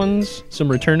old ones, some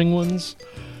returning ones.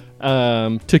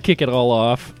 To kick it all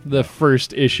off, the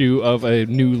first issue of a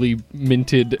newly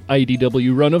minted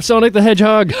IDW run of Sonic the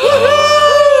Hedgehog.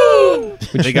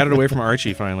 They got it away from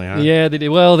Archie finally, huh? Yeah, they did.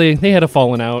 Well, they had a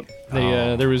falling out. They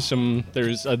Oh. there was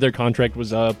their contract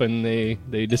was up, and they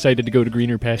decided to go to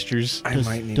greener pastures. I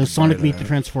might need Does to Sonic buy meet that. the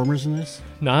Transformers in this?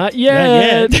 Not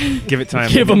yet. Give it time.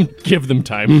 give them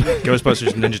time.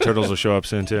 Ghostbusters and Ninja Turtles will show up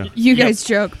soon too. You guys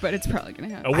joke, but it's probably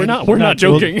gonna happen. We're not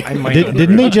joking. I might.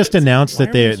 Didn't they just announce Why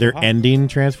that are we they're so hot? ending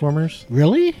Transformers?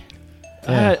 Really?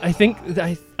 I think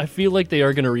I feel like they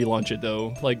are going to relaunch it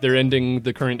though. Like they're ending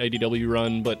the current IDW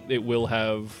run, but it will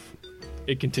have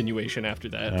a continuation after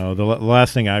that. No, the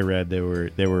last thing I read, they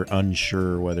were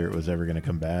unsure whether it was ever going to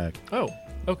come back. Oh,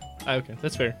 okay,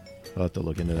 that's fair. I'll have to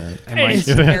look into that. I might.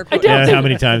 Air quotes. Yeah, how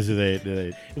many times do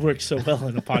they? It works so well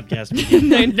in a podcast.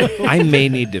 medium. I know. I may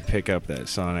need to pick up that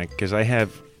Sonic because I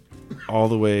have all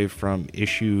the way from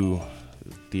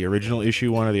the original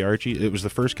issue 1 of the Archie. It was the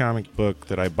first comic book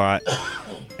that I bought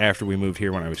after we moved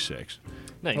here when I was 6.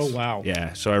 Nice. Oh wow.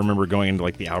 Yeah, so I remember going into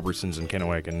like the Albertsons in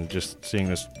Kennewick and just seeing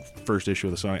this first issue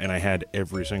of the Sonic, and I had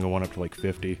every single one up to like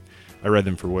 50. I read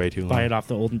them for way too long. Buy it off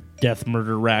the old death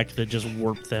murder rack that just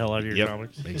warped the hell out of your Yep,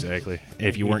 comics. exactly.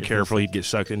 If you weren't careful, you'd get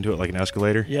sucked into it like an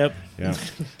escalator. Yep. Yeah.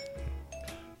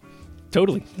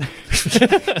 Totally.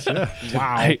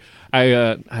 Wow.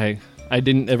 I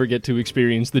didn't ever get to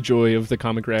experience the joy of the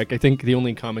comic rack. I think the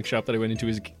only comic shop that I went into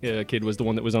as a kid was the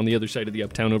one that was on the other side of the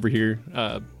Uptown over here.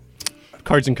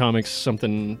 Cards and Comics,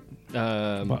 something.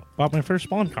 Bought my first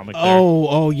Spawn comic. There.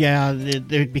 Oh, yeah.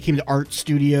 It became the art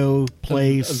studio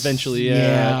place. Eventually,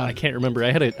 yeah. I can't remember.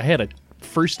 I had a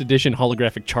first edition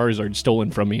holographic Charizard stolen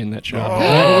from me in that shop.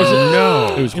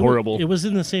 no. It was horrible. It was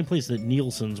in the same place that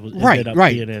Nielsen's was Right, ended up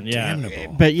right. being in. Yeah.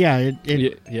 Damnable. But yeah,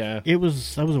 yeah. that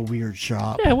was a weird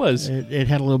shop. Yeah, it was. It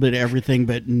had a little bit of everything,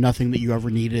 but nothing that you ever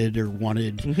needed or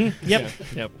wanted. Yep.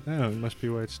 Yep. Oh, it must be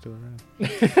why it's still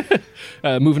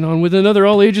around. Moving on with another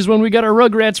all ages one, we got our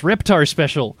Rugrats Reptar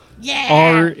special. Yeah.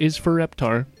 R is for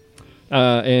Reptar.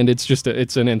 And it's just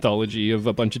it's an anthology of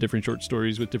a bunch of different short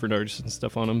stories with different artists and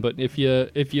stuff on them. But if you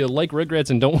like Rugrats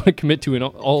and don't want to commit to an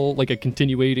all like a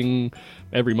continuating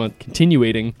every month, That's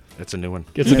a new one.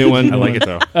 gets a new one. I like it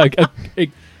though.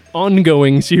 A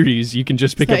ongoing series, you can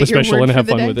just pick Is up that a your special word and for have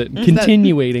the fun day? with it. Is that-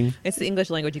 Continuating. It's the English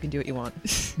language. You can do what you want.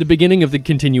 The beginning of the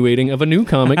continuating of a new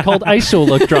comic called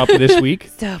Isola dropped this week.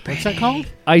 So What's that called?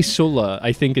 Isola,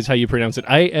 I think is how you pronounce it.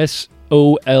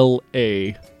 Isola.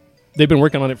 They've been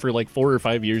working on it for like 4 or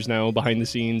 5 years now, behind the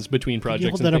scenes, between Can you projects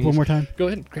hold and that up things. one more time? Go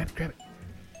ahead, grab it.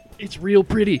 It's real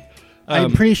pretty.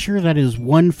 I'm pretty sure that is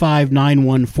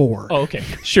 15914. Oh, okay,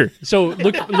 sure. So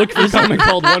look for a comic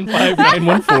called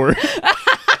 15914.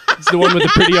 It's the one with the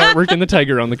pretty artwork and the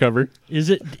tiger on the cover. Is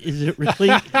it really?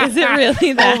 is it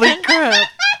really that? Holy crap!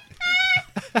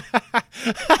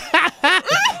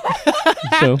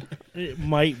 So, It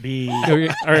might be. okay,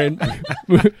 all right.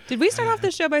 Did we start off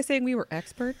the show by saying we were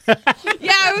experts? Yeah,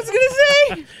 I was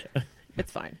gonna say.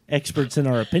 It's fine. Experts in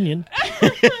our opinion.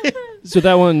 So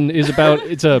that one is about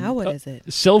Now what is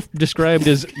it? self-described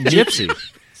as Gypsy.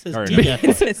 Says All right. Tina.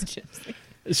 It says gypsy.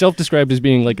 self-described as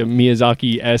being like a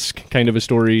Miyazaki-esque kind of a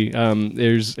story.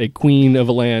 There's a queen of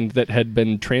a land that had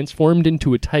been transformed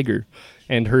into a tiger,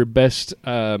 and her best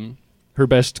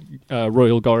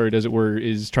royal guard, as it were,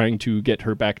 is trying to get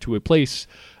her back to a place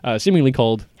seemingly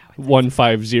called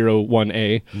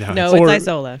 1501A. No, Or- it's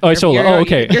Isola. Oh, Isola. You're- Oh,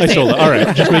 okay. you're safe. Isola. All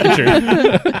right. Just making sure.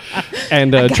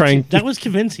 And trying That was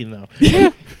convincing, though.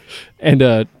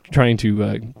 trying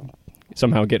to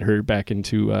somehow get her back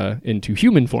into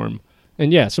human form.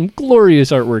 And yeah, some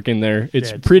glorious artwork in there. It's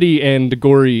Yeah, it's- pretty and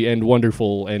gory and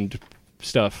wonderful and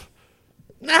stuff.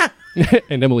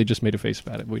 And Emily just made a face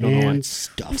about it. We don't know why. And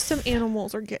stuff. Some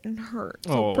animals are getting hurt.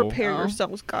 So Oh. prepare Oh.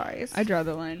 yourselves, guys. I draw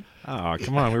the line. Oh,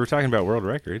 come on. We were talking about world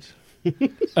records.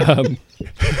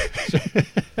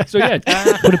 So yeah,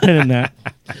 Put a pin in that.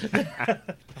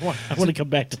 I want to come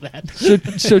back to that.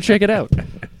 so check it out.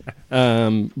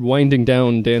 Winding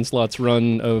down Dan Slott's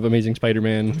run of Amazing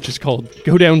Spider-Man, which is called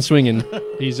 "Go Down Swinging."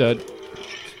 He's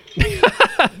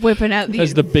Whipping out the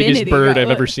has the biggest Infinity bird I've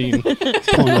Gauntlet. ever seen.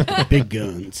 Pulling out the big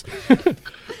guns.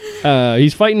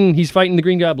 He's fighting the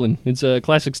Green Goblin. It's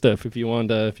classic stuff. If you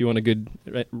want a good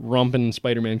romping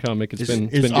Spider-Man comic, it's been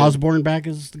Is good. Osborn back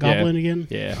as the Goblin again?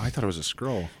 Yeah. Oh, I thought it was a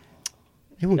scroll.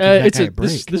 They won't give that It's guy a, a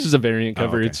break. this is a variant Oh,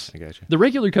 cover. okay. It's I got you. the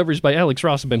regular covers by Alex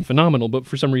Ross have been phenomenal, but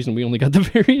for some reason we only got the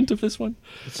variant of this one.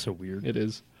 It's so weird. It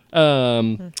is. A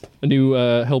new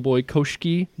Hellboy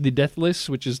Koshki, the Deathless,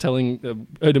 which is telling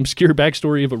an obscure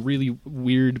backstory of a really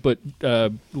weird but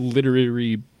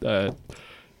literary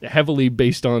heavily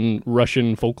based on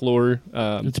Russian folklore.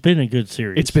 It's been a good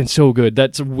series. It's been so good.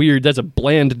 That's weird. That's a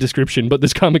bland description, but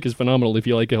this comic is phenomenal if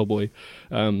you like Hellboy.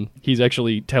 He's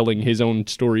actually telling his own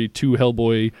story to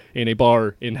Hellboy in a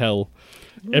bar in hell.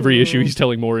 Every issue, he's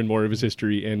telling more and more of his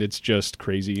history, and it's just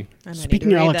crazy.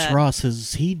 Speaking of Alex Ross,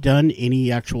 has he done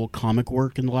any actual comic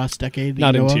work in the last decade?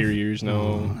 Not interiors,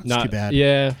 no. That's not too bad.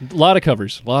 Yeah, a lot of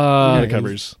covers.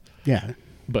 Covers. Yeah.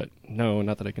 But no,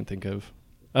 not that I can think of.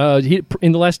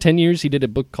 In the last 10 years, he did a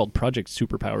book called Project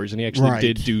Superpowers, and he actually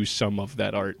did do some of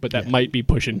that art, but that might be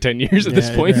pushing 10 years at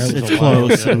this point. It's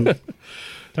close.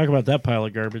 Talk about that pile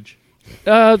of garbage.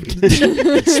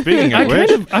 Speaking of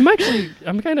which,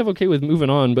 I'm kind of okay with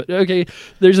moving on, but okay.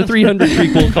 There's a 300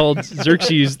 prequel called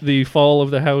Xerxes: The Fall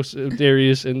of the House of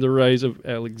Darius and the Rise of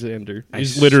Alexander.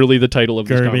 Is literally the title of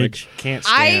this comic. Can't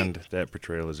stand that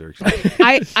portrayal of Xerxes.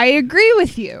 I agree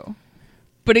with you,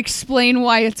 but explain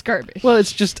why it's garbage. Well,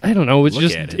 it's just I don't know. It's Look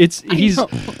just at it. it's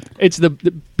the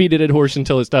beat a dead horse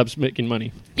until it stops making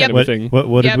money kind of a thing.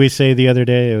 What did we say the other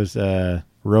day? It was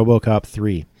RoboCop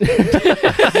 3.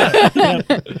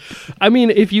 I mean,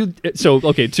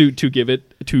 to give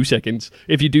it 2 seconds,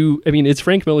 if you do, I mean, it's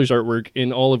Frank Miller's artwork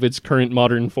in all of its current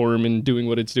modern form and doing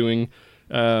what it's doing.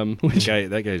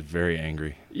 That guy's very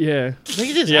angry. Yeah, Look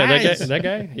at his that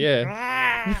guy,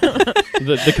 yeah.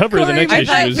 the cover of the next Corey,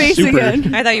 issue is face super.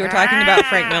 again. I thought you were talking about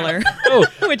Frank Miller, Oh,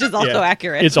 which is also yeah.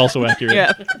 accurate. It's also accurate.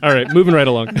 Yeah. All right, moving right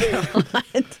along.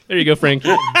 There you go, Frank.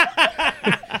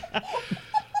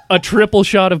 A triple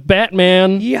shot of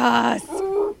Batman. Yes.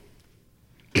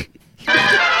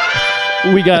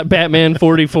 We got Batman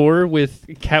 44 with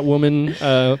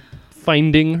Catwoman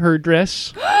finding her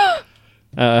dress.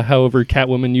 However,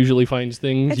 Catwoman usually finds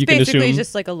things. It's You can basically assume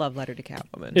just like a love letter to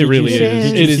Catwoman. it really Did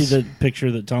is. you It see is. the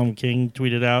picture that Tom King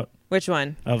tweeted out Which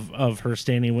one? of her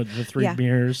standing with the three Yeah.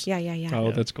 mirrors? Yeah.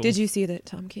 Oh, that's cool. Did you see that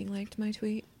Tom King liked my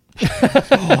tweet? I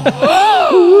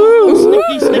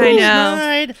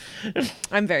know.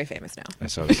 I'm very famous now. I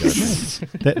saw the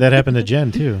guy. That happened to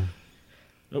Jen too.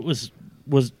 It was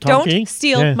Tom Don't King?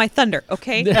 steal Yeah. my thunder,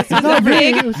 okay? This is a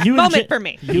big You and moment Jen- for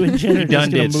me. You and Jen are done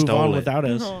just going did, to move stole on it. without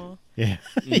us. Aw. Yeah,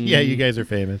 yeah, you guys are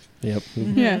famous. Yep.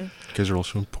 Yeah. Because they're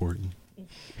also important.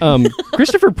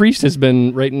 Christopher Priest has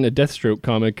been writing a Deathstroke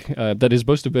comic that is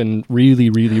supposed to have been really,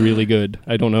 really, really good.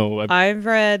 I don't know. I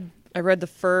read the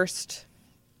first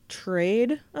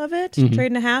trade of it, Mhm. trade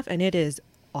and a half, and it is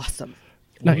awesome.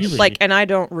 Nice. Really? Like, and I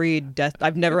don't read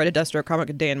I've never read a Deathstroke comic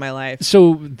a day in my life.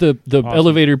 So the Awesome.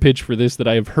 elevator pitch for this that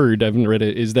I've heard, I haven't read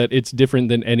it, is that it's different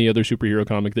than any other superhero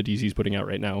comic that DC's putting out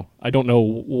right now. I don't know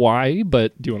why,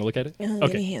 but do you want to look at it?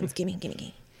 Give me hands.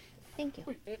 Gimme. Thank you.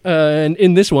 And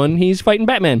in this one, he's fighting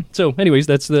Batman. So, anyways,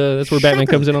 that's where Batman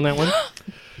comes in on that one.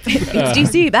 It's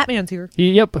DC. Batman's here.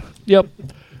 Yep.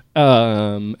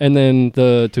 And then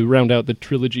to round out the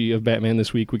trilogy of Batman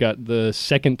this week, we got the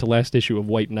second to last issue of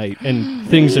White Knight, and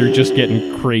things are just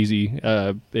getting crazy.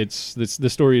 It's the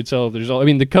story itself.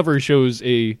 The cover shows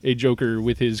a Joker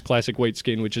with his classic white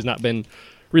skin, which has not been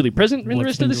really present in the What's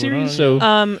rest of the been going series.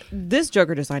 on, So, This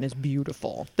Joker design is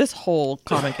beautiful. This whole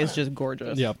comic is just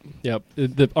gorgeous. yep.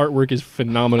 The artwork is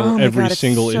phenomenal Oh my every God, it's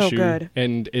single so issue, good.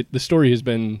 and the story has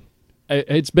been.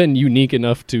 It's been unique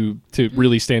enough to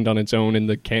really stand on its own in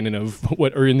the canon of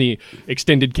in the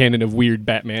extended canon of weird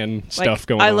Batman stuff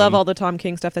going on. I love all the Tom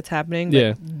King stuff that's happening. But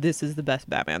Yeah. this is the best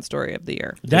Batman story of the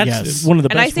year. That's Yes. one of the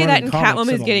And best I say that running in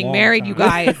comics Catwoman's a getting long married, time. you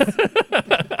guys.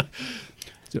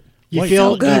 You White-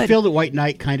 feel so good. you feel that White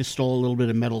Knight kind of stole a little bit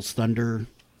of Metal's thunder.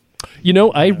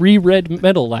 I reread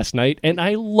Metal last night and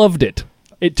I loved it.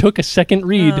 It took a second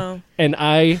read Oh. and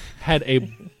I had a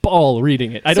ball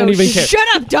reading it. I don't even care. Shut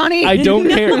up, Donnie. I don't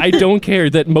care. I don't care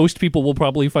that most people will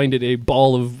probably find it a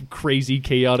ball of crazy,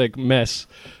 chaotic mess.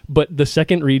 But the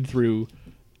second read through,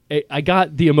 I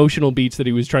got the emotional beats that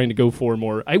he was trying to go for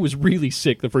more. I was really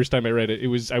sick the first time I read it.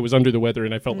 I was under the weather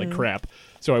and I felt like crap.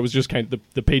 So I was just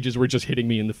the pages were just hitting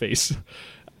me in the face.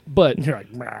 But You're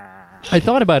like, "Brah." I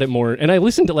thought about it more, and I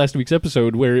listened to last week's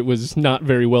episode where it was not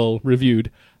very well reviewed.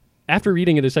 After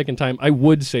reading it a second time, I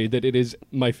would say that it is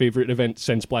my favorite event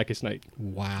since Blackest Night.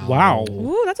 Wow.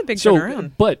 Ooh, that's a big So,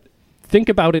 turnaround. but think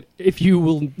about it. If you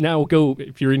will now go,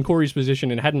 if you're in Corey's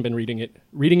position and hadn't been reading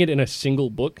it in a single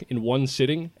book in one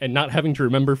sitting and not having to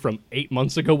remember from 8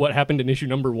 months ago what happened in issue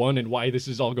number 1 and why this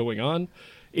is all going on,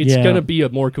 it's Yeah. going to be a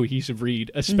more cohesive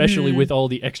read, especially with all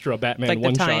the extra Batman Like the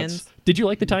one-shots. tie-ins. Did you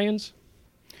like the tie-ins?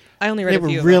 I only read They a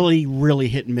few were of really, really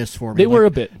hit and miss for me. They were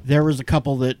a bit. There was a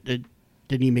couple that didn't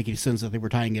even make any sense that they were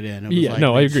tying it in. It was Yeah, like,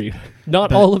 no, I it's- agree.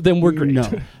 Not but all of them were great. No.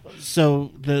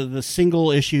 So the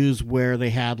single issues where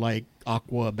they had like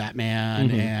Aqua Batman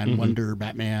Mhm, and mhm. Wonder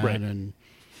Batman Right. and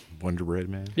Wonder Bread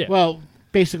Man. Yeah. Well,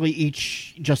 basically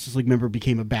each Justice League member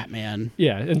became a Batman.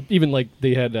 Yeah, and even like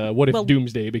they had what if Well-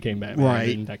 Doomsday became Batman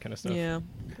Right. and that kind of stuff. Yeah.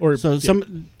 Or So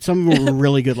some were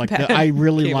really good. Like I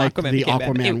really Became liked Aquaman, the became Aquaman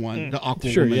Batman. one, the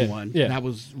Aquawoman Sure, yeah, one. yeah. That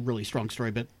was a really strong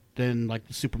story. But then like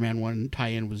the Superman one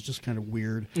tie-in was just kind of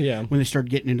weird. Yeah. When they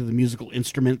started getting into the musical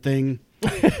instrument thing.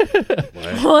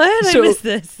 What? I missed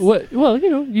this. What? Well,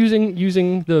 using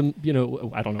the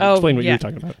I don't know. Oh, Explain what yeah. you're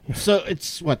talking about. So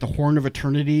it's the Horn of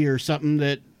Eternity or something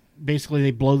that basically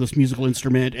they blow this musical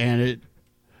instrument and it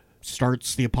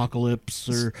starts the apocalypse,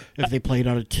 or if they play it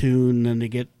on a tune, then they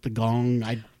get the gong.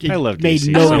 I love made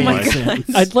DC no so damn much.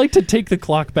 sense. I'd like to take the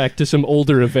clock back to some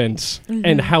older events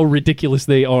and how ridiculous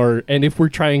they are, and if we're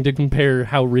trying to compare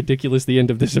how ridiculous the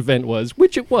end of this event was,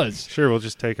 which it was. Sure, we'll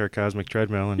just take our cosmic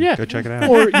treadmill and Yeah. go check it out.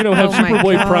 Or, have Oh my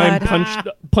Superboy Prime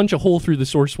God. punch a hole through the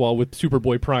source wall with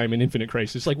Superboy Prime and Infinite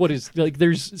Crisis. Like, what is, like,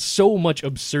 there's so much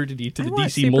absurdity to I the want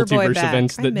DC Superboy multiverse back.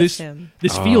 events I that miss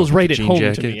this him. feels right at jean home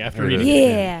to jacket. me after Or reading the- it.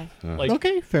 Yeah. Like,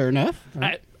 Okay, fair enough.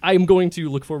 I'm going to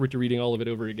look forward to reading all of it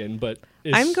over again, but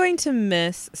I'm going to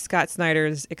miss Scott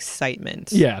Snyder's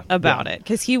excitement Yeah, about yeah. it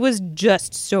because he was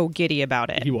just so giddy about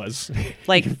it. He was.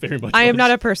 Like, very much I am was.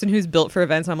 not a person who's built for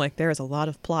events. I'm like, there is a lot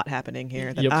of plot happening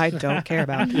here that Yep. I don't care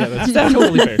about. Yeah, that's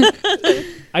totally fair.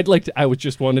 I was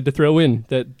just wanted to throw in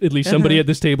that at least somebody at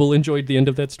this table enjoyed the end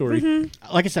of that story.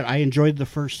 Like I said, I enjoyed the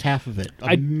first half of it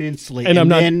immensely, and I'm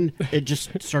not- then it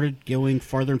just started going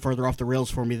farther and farther off the rails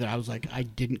for me. That I was like, I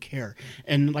didn't care.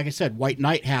 And like I said, White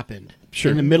Knight happened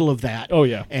Sure. in the middle of that. Oh,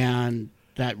 yeah. and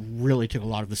that really took a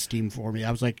lot of the steam for me.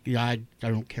 I was like, yeah, I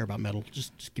don't care about metal.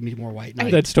 Just give me more White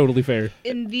Knight. That's totally fair.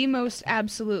 In the most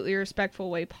absolutely respectful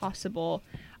way possible.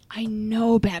 I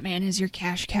know Batman is your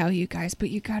cash cow, you guys, but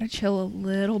you gotta chill a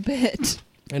little bit.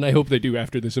 And I hope they do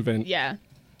after this event. Yeah.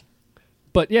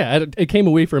 But yeah, I came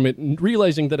away from it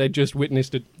realizing that I just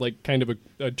witnessed kind of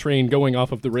a train going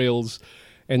off of the rails,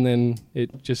 and then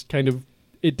it just kind of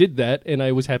it did that, and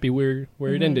I was happy where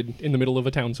it ended in the middle of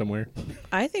a town somewhere.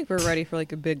 I think we're ready for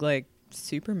like a big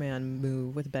Superman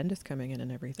move with Bendis coming in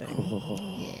and everything.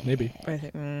 Maybe. I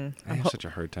think I have such a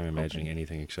hard time imagining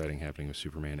anything exciting happening with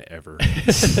Superman ever.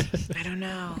 I don't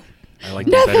know. I liked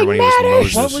it better when he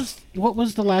was Moses. What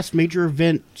was the last major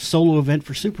solo event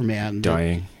for Superman?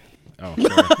 Dying. Oh,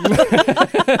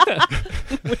 sorry.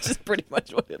 Which is pretty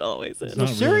much what it always is. No,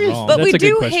 serious? But That's we a good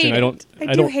do question. hate I it. don't- I I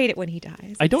do don't- hate it when he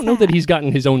dies. I don't know that he's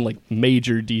gotten his own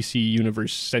major DC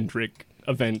universe centric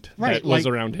event that was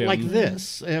around him. like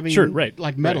this. I mean, Sure, right,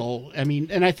 like metal. I mean,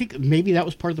 and I think maybe that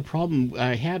was part of the problem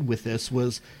I had with this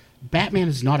was Batman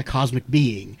is not a cosmic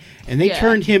being, and they Yeah.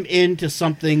 turned him into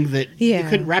something that you Yeah.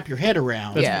 couldn't wrap your head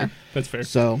around. Yeah. That's fair.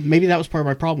 So maybe that was part of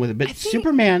my problem with it. But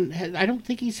Superman, I don't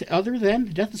think he's other than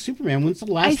the Death of Superman. When's the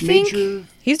last think- major?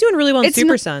 He's doing really well in It's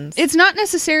Super not- Sons. It's not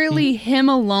necessarily him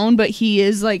alone, but he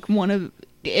is like one of,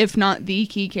 if not the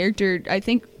key character. I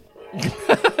think.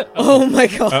 oh my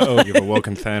god. Uh-oh, you've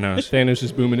awoken Thanos. Thanos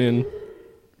is booming in.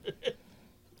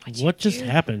 What just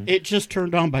happened? It just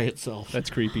turned on by itself. That's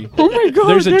creepy. Oh my god,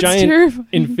 There's a that's giant terrifying.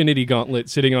 infinity gauntlet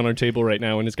sitting on our table right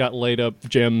now, and it's got light up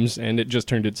gems, and it just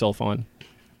turned itself on.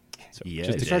 So Yeah,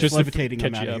 just it to- starts just to levitating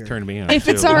catch him you out up. here. Turned me on. If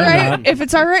it's too. all right, if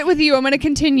it's all right with you, I'm going to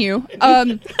continue.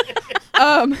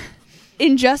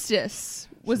 Injustice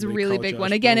was a Somebody really call big Josh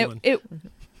one. Again, Brolin.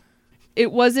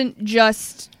 it wasn't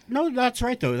just No, that's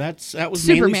right though. That was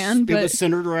Superman, Mainly, it but- was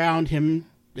centered around him.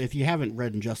 If you haven't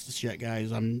read Injustice yet,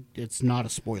 guys, it's not a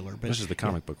spoiler. But This is the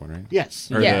comic book one, right?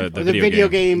 yes, Or Yeah. the the video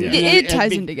game. Yeah. it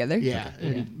ties in together. Yeah,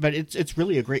 but it's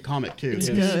really a great comic too. It's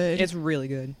It's good. It's really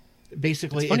good.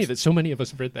 basically It's funny it's- that so many of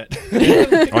us have read that.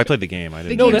 Oh, I played the game. I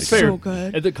didn't. No, play that's the fair. so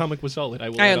good. The comic was solid. I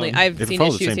will add on. I've If it seen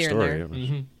follows the issues same here story, and there.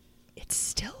 Mhm. It's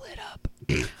still lit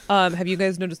up. Have you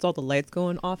guys noticed all the lights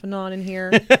going off and on in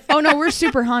here? Oh no, we're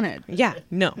super haunted. yeah.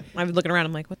 No. I've been looking around.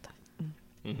 I'm like, what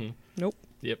the? Nope.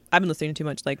 Yep. I've been listening to too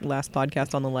much like last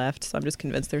podcast on the left, so I'm just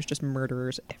convinced there's just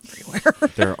murderers everywhere.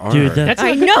 There are. Dude, that's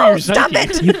I not good for know, your stop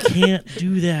psyche. You can't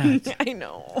do that. I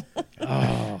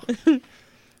know.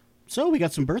 So we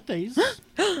got some birthdays.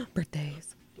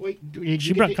 Birthdays. Wait, did She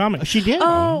you brought get- comics. She did.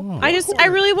 Oh, I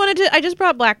really wanted to. I just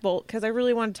brought Black Bolt because I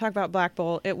really wanted to talk about Black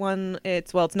Bolt.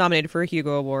 It's nominated for a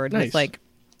Hugo Award. Nice. It's like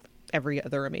every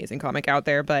other amazing comic out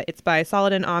there, but it's by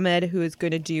Saladin Ahmed, who is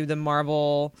going to do the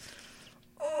Marvel.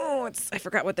 Oh, I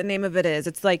forgot what the name of it is.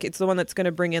 It's the one that's going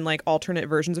to bring in like alternate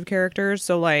versions of characters.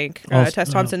 So like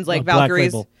Tess Thompson's like Black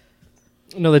Valkyries. Label.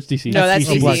 No, that's DC. No, that's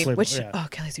DC. Black DC. Label, Which yeah.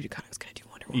 Kelly Sue DeConnick was going to do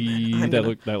Wonder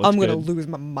looks I'm gonna good. lose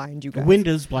my mind, you guys. When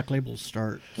does Black Label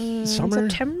start? Summer.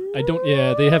 September. I don't.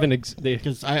 Yeah, they haven't.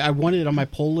 Because I wanted it on my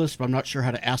poll list, but I'm not sure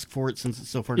how to ask for it since it's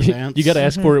so far in advance. You got to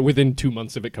ask for it within 2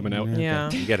 months of it coming out. Yeah.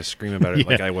 You got to scream about it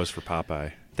like I was for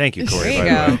Popeye. Thank you, Corey. There you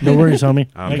by the go. way. No worries, homie.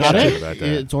 I'm Got excited it? about that.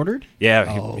 It's ordered? Yeah,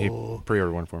 he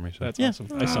pre-ordered one for me. So That's Yeah. awesome.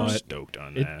 I saw I'm it. stoked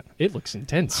on It, that. it looks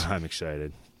intense. I'm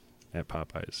excited. That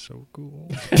Popeye is so cool.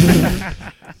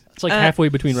 It's like halfway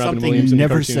between Robin Something Williams you and the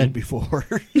never cartoon. said before.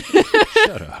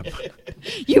 Shut up.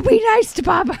 You be nice to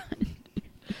Papa.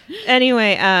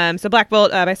 Anyway, so Black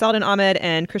Bolt by Saladin Ahmed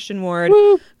and Christian Ward.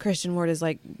 Christian Ward is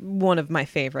like one of my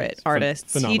favorite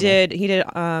artists. phenomenal. He did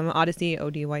Odyssey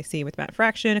ODYC with Matt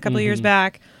Fraction a couple of years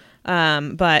back.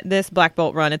 But this Black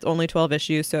Bolt run, it's only 12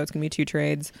 issues, so it's gonna be 2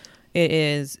 trades. It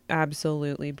is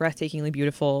absolutely breathtakingly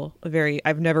beautiful.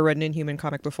 I've never read an Inhuman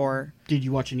comic before. Did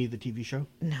you watch any of the TV show?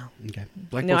 No, Okay.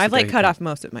 Black no, Bolt's I've the like guy cut who off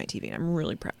most of my TV. And I'm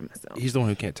really proud of myself. He's the one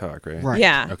who can't talk, right? Right.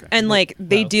 Yeah, Okay. and like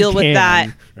they Well, deal he with can. that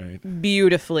Right.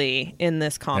 beautifully in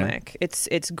this comic. It's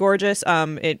gorgeous.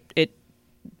 It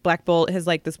Black Bolt has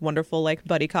like this wonderful like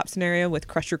buddy cop scenario with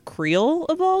Crusher Creel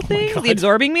of all things, the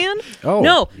Absorbing Man. Oh,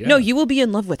 no, yeah. no, you will be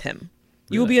in love with him.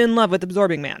 You will Really? be in love with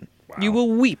Absorbing Man. You Wow.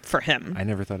 will weep for him. I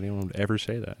never thought anyone would ever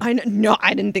say that. No,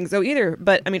 I didn't think so either.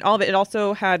 But I mean, all of it. It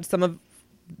also had some of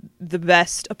the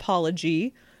best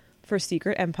apology for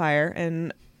Secret Empire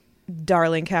and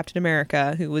darling Captain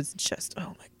America, who was just,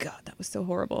 oh my god, that was so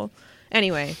horrible.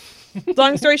 Anyway,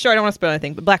 long story short, I don't want to spoil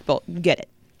anything, but Black Bolt, get it,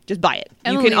 just buy it.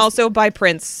 You Emily's- can also buy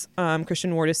prints.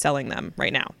 Christian Ward is selling them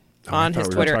right now Oh, I on thought his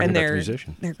we were Twitter, talking and about the they're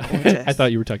musician. gorgeous. I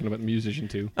thought you were talking about the musician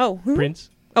too. Oh, who? Prince?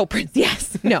 Oh, Prince.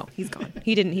 Yes. No, he's gone.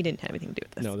 He didn't have anything to do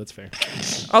with this. No, that's fair.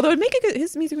 Although it'd make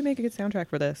his music would make a good soundtrack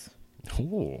for this.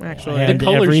 Oh. Actually. And The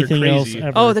colors are everything else crazy.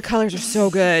 ever. Oh, the colors are so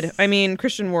good. I mean,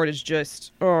 Christian Ward is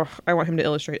just, I want him to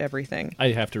illustrate everything.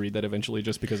 I have to read that eventually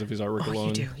just because of his artwork Oh,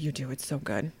 alone. you do. It's so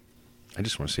good. I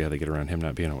just want to see how they get around him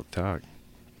not being able to talk.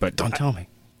 But don't tell me.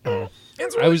 I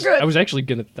was actually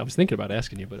thinking about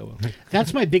asking you, but oh well.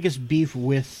 That's my biggest beef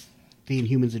with the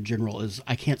Inhumans in general is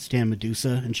I can't stand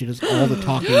Medusa, and she does all the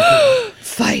talking.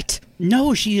 Fight.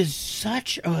 No, she is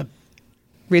such a...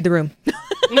 Read the room.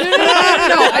 No,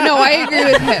 I agree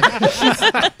with him.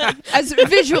 She's, as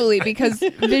visually, because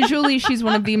visually she's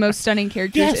one of the most stunning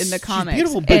characters Yes, in the she's comics.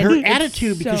 beautiful, but And her it's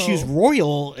attitude, because so- she's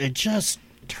royal, it just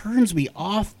turns me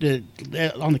off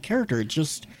on the character. It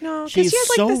just... No, because she's she has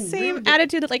like so the same weird.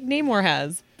 attitude that like Namor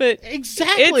has. But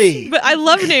Exactly. but I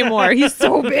love Namor. He's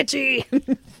so bitchy.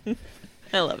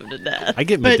 I love him to death. I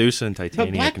get But- Medusa and But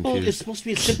Titania Black Bolt is confused. supposed to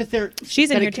be a sympathetic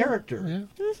She's in here too. character.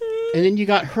 And then you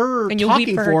got her And you'll weep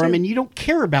talking for her for him, too. and you don't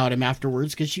care about him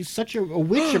afterwards because she's such a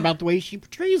witch about the way she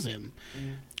portrays him.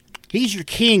 He's your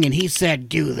king, and he said,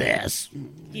 do this.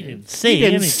 He didn't say He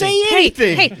didn't anything. say Hey,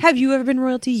 anything. hey, have you ever been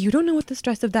royalty? You don't know what the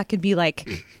stress of that could be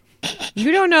like.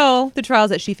 You don't know the trials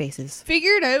that she faces.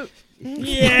 Figure it out.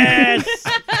 Yes.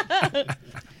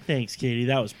 Thanks, Katie.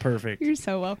 That was perfect. You're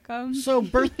so welcome. So,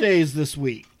 birthdays this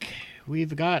week.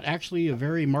 We've got actually a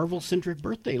very Marvel-centric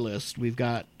birthday list. We've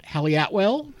got Hallie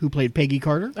Atwell, who played Peggy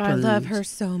Carter. I love her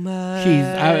so much.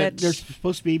 They're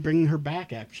supposed to be bringing her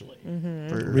back, actually.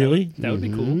 Really? That would be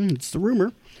cool. It's the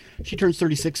rumor. She turns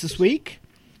 36 this week.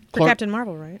 For Clark- Captain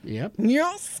Marvel, right? Yep.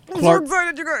 Yes. I'm Clark- so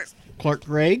excited, you guys. Clark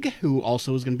Gregg, who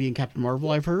also is going to be in Captain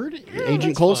Marvel, I've heard.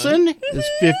 Agent Coulson is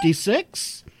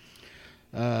 56.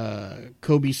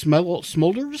 Kobe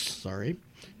Smulders, sorry.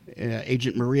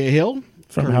 Agent Maria Hill.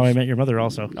 From How I Met Your Mother,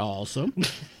 also. Also.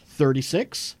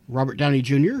 36. Robert Downey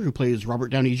Jr., who plays Robert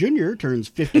Downey Jr., turns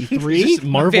 53.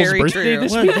 Marvel's Very birthday true.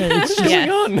 this What? week. It's just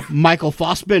Yes. Michael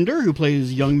Fassbender, who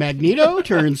plays young Magneto,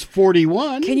 turns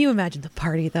 41. Can you imagine the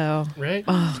party, though? Right?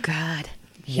 Oh, God.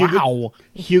 wow.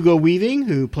 Hugo Weaving,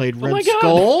 who played Red my God.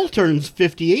 Skull, turns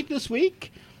 58 this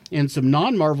week. And some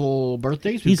non-Marvel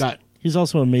birthdays. We've got... He's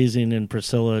also amazing in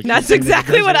Priscilla. That's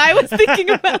exactly what I was thinking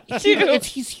about, too.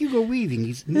 He's Hugo Weaving.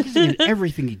 He's in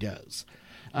everything he does.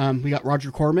 We got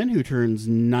Roger Corman, who turns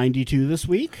 92 this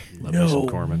week. Love me some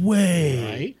Corman.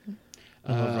 Right.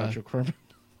 I love Roger Corman.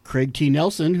 Craig T.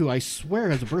 Nelson, who I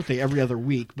swear has a birthday every other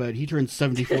week, but he turns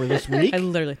 74 this week. I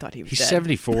literally thought he was He's dead.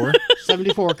 74.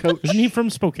 74, coach. Isn't he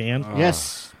from Spokane?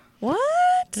 Yes. What?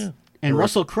 Yeah. And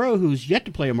Russell Crowe, who's yet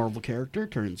to play a Marvel character,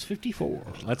 turns 54.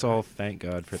 Let's all thank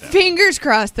God for that. Fingers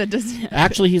crossed that doesn't happen.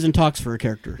 Actually, he's in talks for a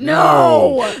character.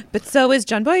 No! But so is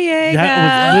John Boyega.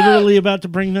 That was literally about to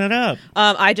bring that up.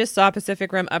 I just saw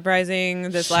Pacific Rim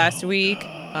Uprising this last week.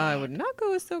 I would not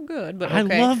go with so good, but I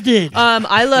okay. loved it.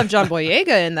 I love John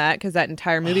Boyega in that because that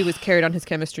entire movie was carried on his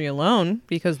chemistry alone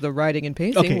because the writing and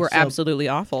pacing Okay, were so- absolutely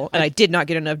awful, and I did not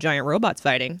get enough giant robots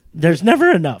fighting. There's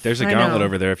never enough. There's a I gauntlet know.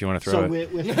 over there if you want to throw So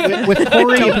it. with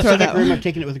Corey Don't and throw Pacific that Rim, one. I've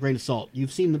taken it with a grain of salt.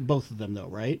 You've seen both of them, though,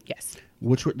 right? Yes,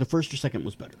 Which the first or second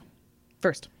was better,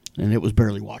 first. and it was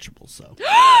barely watchable. So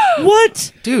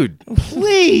What? Dude,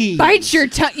 please, Bite your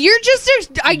tongue. You're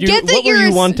just. I get that what you're. were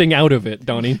you a- wanting out of it,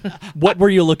 Donnie? What were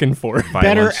you looking for?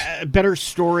 better, violence. better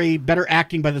story, better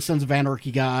acting by the Sons of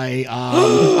Anarchy guy,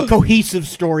 a cohesive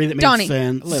story that made Donnie.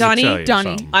 sense. Let me Donnie, tell you Donnie.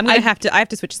 something. I'm gonna have to. I have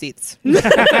to switch seats.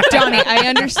 Donnie, I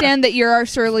understand that you're our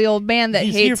surly old man that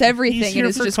He's hates here- everything he's here and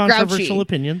is for just controversial grouchy.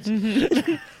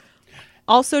 opinions.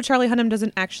 Also, Charlie Hunnam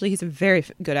doesn't actually. He's a very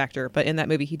good actor, but in that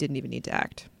movie, he didn't even need to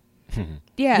act.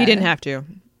 Yeah, He didn't have to.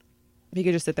 He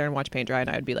could just sit there and watch paint dry, and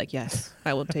I would be like, "Yes,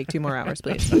 I will take 2 more hours,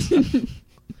 please."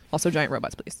 Also, giant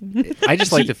robots, please. I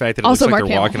just like the fact that it Also looks like Mark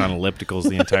they're Hamill. walking on ellipticals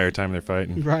the entire time they're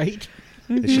fighting. Right?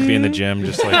 They should be in the gym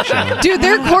just like chilling. Dude,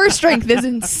 their core strength is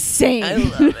insane. I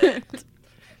love it.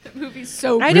 That movie's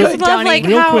so I good, just love Donnie. like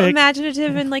Real how quick.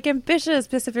 imaginative and like ambitious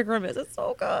Pacific Rim is. It's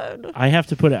so good. I have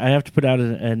to put out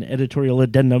an editorial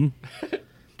addendum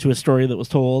to a story that was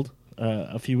told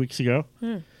a few weeks ago.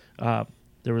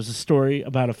 There was a story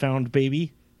about a found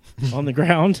baby on the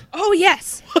ground, Oh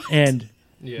yes. and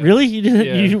Yeah. really, you didn't?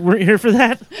 Yeah. You weren't here for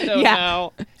that? Yeah.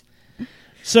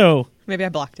 So Maybe I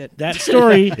blocked it. that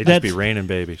story, It'd just that's be raining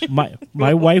babies.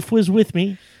 my wife was with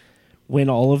me when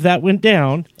all of that went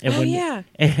down,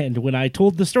 and when I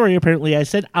told the story, apparently I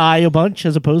said I a bunch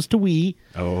as opposed to we.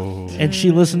 Oh. And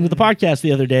she listened to the podcast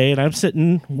the other day, and I'm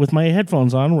sitting with my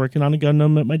headphones on, working on a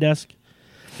Gundam at my desk.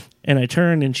 And I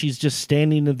turn, and she's just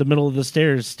standing in the middle of the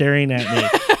stairs staring at me.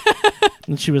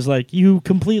 And she was like, "You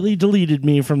completely deleted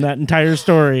me from that entire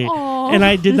story." Aw. And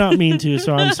I did not mean to,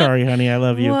 so I'm sorry, honey. I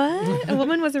love you. What? A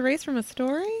woman was erased from a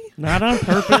story? Not on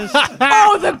purpose.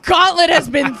 Oh, the gauntlet has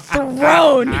been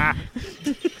thrown.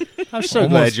 I'm so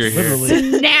Almost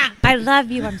literally. Snap. I love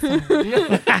you. I'm sorry.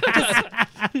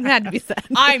 Had to be said.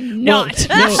 I'm not.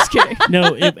 Just kidding.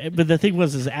 No, but the thing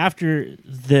was, is after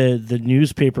the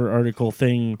newspaper article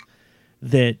thing,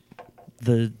 that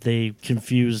they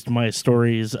confused my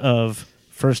stories of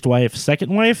first wife,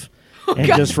 second wife, and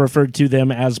God. just referred to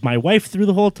them as my wife through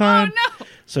the whole time. Oh no.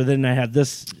 So then I had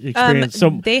this experience.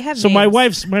 So they have so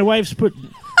names. my wife's put.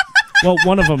 Well,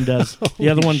 one of them does. The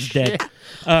other one's dead.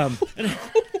 I'm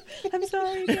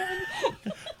sorry again.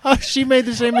 Oh, she made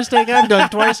the same mistake I've done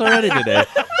twice already today.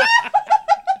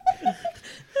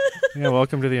 Yeah,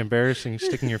 welcome to the embarrassing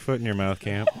sticking your foot in your mouth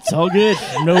camp. It's all good.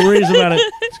 No worries about it.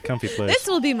 It's a comfy place. This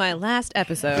will be my last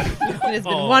episode. It has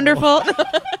been wonderful.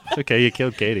 It's okay, you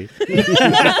killed Katie.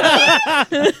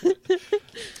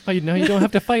 Oh, now you don't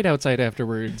have to fight outside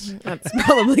afterwards. That's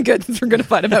probably good since we're going to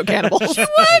fight about cannibals.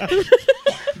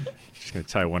 Just gonna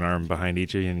tie one arm behind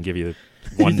each of you and give you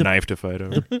one The- knife to fight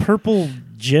over. The purple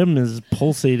gem is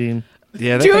pulsating.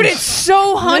 Yeah, that Dude, thing's- it's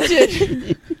so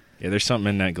haunted. yeah, there's something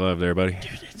in that glove there, buddy.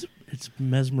 It's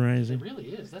mesmerizing. really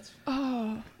is. That's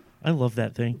Oh. I love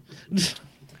that thing.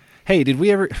 Hey, did we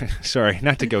ever? Sorry,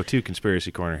 not to go too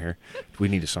conspiracy corner here. We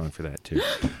need a song for that too.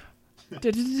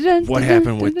 What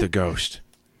happened with the ghost?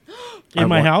 In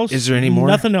my house? Is there any more?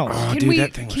 Nothing else. Oh, Can dude, we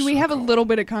that thing was can we so have a cool. little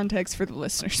bit of context for the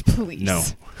listeners, please? No,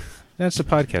 that's the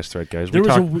podcast thread, guys. There we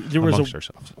was a talk w- there was a- amongst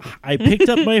ourselves. I picked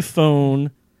up my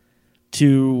phone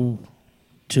to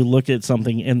look at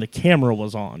something, and the camera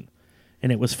was on,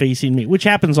 and it was facing me, which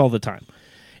happens all the time.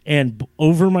 And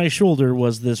over my shoulder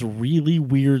was this really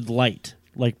weird light,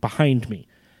 like behind me,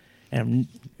 and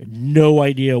no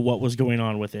idea what was going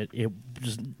on with it. It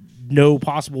just no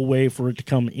possible way for it to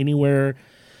come anywhere.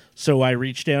 So I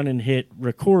reached down and hit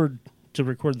record to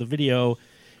record the video,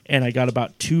 and I got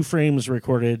about 2 frames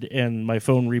recorded, and my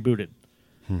phone rebooted.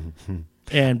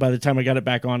 And by the time I got it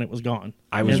back on, it was gone.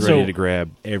 I was And ready so- to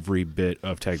grab every bit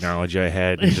of technology I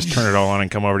had and just turn it all on and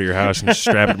come over to your house and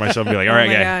strap it to myself and be like, all right,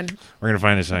 Oh my guy, God. we're going to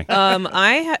find this thing.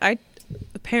 I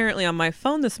apparently on my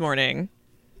phone this morning,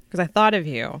 because I thought of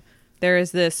you, there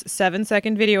is this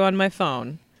 7-second video on my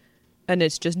phone, and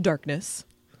it's just darkness.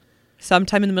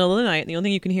 Sometime in the middle of the night, and the only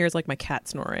thing you can hear is like my cat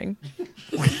snoring,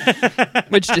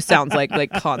 which just sounds like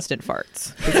constant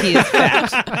farts because he is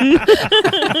fat.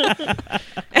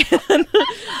 And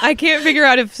I can't figure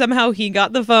out if somehow he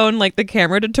got the phone, like the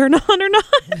camera, to turn on or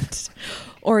not,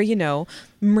 or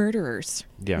murderers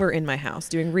Yeah. were in my house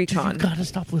doing You've recon. got to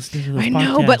stop listening to this I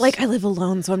know, but podcast. I live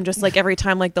alone, so I'm just every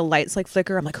time the lights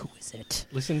flicker, I'm like, who is it?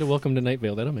 listen to Welcome to Night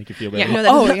Vale. That'll make you feel better. Yeah, no,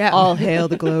 Oh, yeah. All hail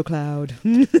the glow cloud.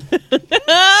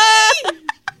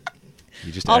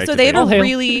 You just Also, they have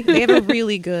activated a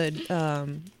really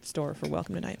good store for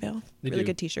Welcome to Night Vale. They Really do.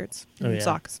 good T-shirts, Oh, and yeah.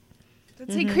 socks.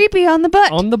 Let's say creepy on the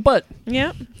butt. On the butt.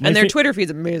 Yeah, My and their fa- Twitter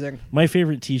feed's amazing. My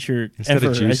favorite T-shirt Instead of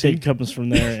ever, I juicy? think, comes from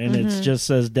there, and it just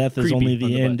says "Death is Creepy only on the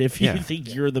the end butt. if you Yeah.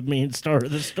 think you're the main star of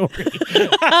the story."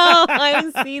 Oh, I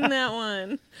haven't seen that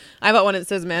one. I bought one that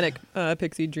says Manic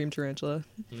Pixie Dream Tarantula.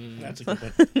 That's a good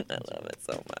one. I love it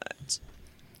so much.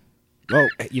 Oh,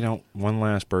 you know, one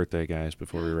last birthday, guys,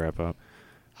 before we wrap up.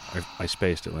 I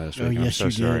spaced it last Oh, week. I'm yes, so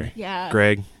you did. sorry. Yeah.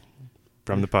 Greg,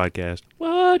 from the podcast.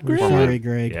 What, We're Greg? sorry,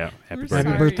 Greg. Yeah, happy We're birthday.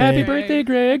 Happy birthday. Happy birthday,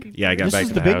 Greg. Yeah, I got This back is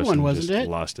to the the big house one, and wasn't just it?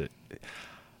 lost it.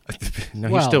 No,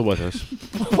 Well. he's still with us.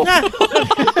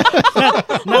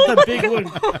 Not the big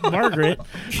one, Margaret.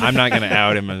 I'm not going to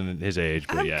out him and his age,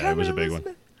 but yeah, it was a big one.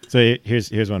 So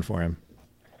here's one for him.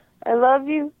 I love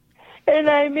you, and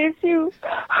I miss you.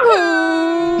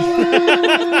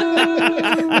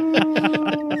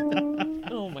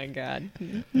 Oh my god.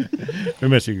 We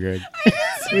miss you, Greg.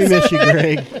 We miss you,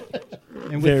 Greg.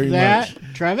 And with Very that,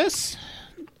 Travis?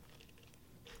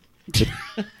 Yep.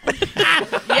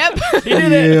 Yep.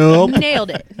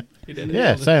 Nailed it.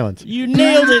 Yeah, silence. You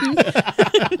nailed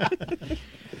it.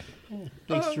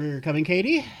 Thanks for coming,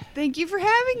 Katie. Thank you for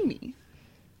having me.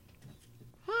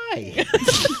 Hi.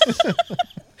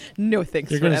 No thanks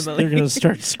They're for gonna, Emily. they're gonna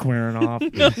start squaring off.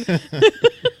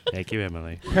 Thank you,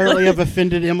 Emily. Apparently, I've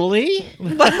offended Emily.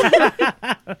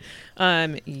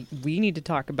 We need to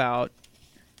talk about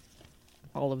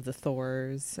all of the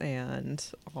Thors and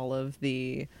all of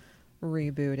the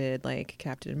rebooted, like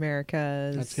Captain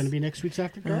America's. That's going to be next week's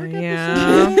After Dark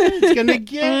yeah. episode. It's going to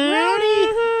get rowdy.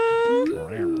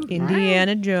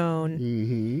 Indiana Jones.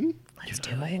 Mm-hmm. Let's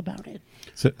do it. about it.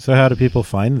 So how do people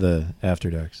find the After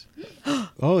Darks?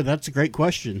 Oh, that's a great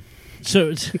question. So,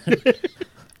 it's-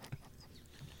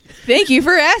 Thank you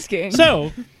for asking.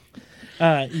 so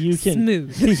you can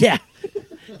Smooth. yeah.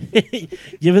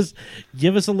 give us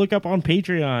a look up on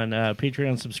Patreon.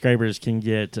 Patreon subscribers can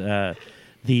get the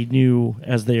new,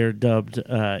 as they are dubbed,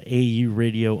 AU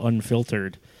Radio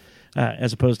Unfiltered,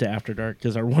 as opposed to After Dark,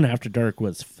 because our one After Dark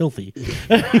was filthy.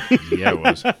 Yeah, it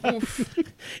was.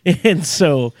 And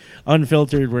so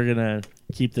Unfiltered, we're gonna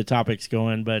keep the topics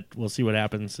going, but we'll see what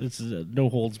happens. It's no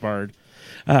holds barred.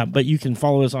 But you can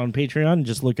follow us on Patreon.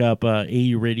 Just look up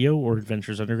AU Radio or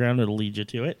Adventures Underground. It'll lead you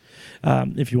to it.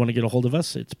 If you want to get a hold of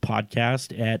us, it's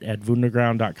podcast at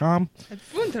advunderground.com.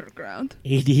 Underground.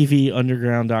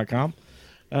 advunderground.com.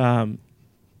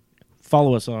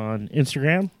 Follow us on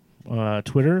Instagram,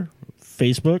 Twitter,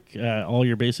 Facebook, all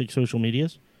your basic social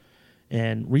medias.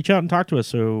 And reach out and talk to us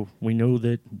so we know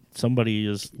that somebody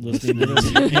is listening to this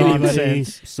Anybody,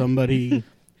 nonsense. somebody,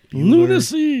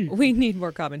 Lunacy! We need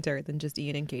more commentary than just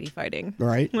Ian and Katie fighting.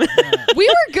 right? We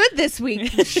were good this week.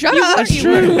 Shut up. That's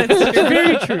true.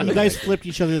 Very true. You guys flipped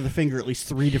each other the finger at least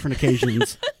 3 different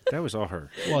occasions. That was all her.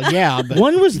 Well, yeah, but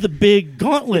One was the big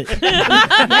gauntlet.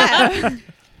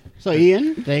 so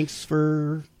Ian, thanks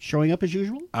for showing up as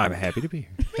usual. I'm happy to be here.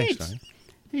 Thanks, Donnie.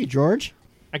 Hey, George,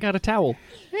 I got a towel.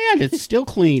 and it's still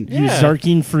clean. You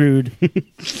Zarkine Frood.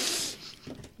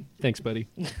 Thanks, buddy.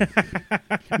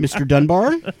 Mr.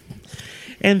 Dunbar,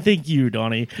 And thank you,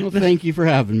 Donnie. well, thank you for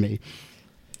having me.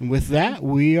 And with that,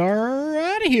 we are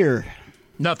out of here.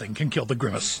 Nothing can kill the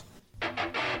grimace.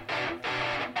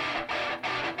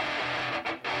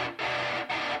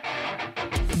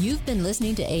 You've been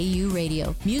listening to AU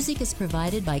Radio. Music is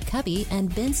provided by Cubby and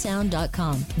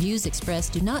bensound.com. Views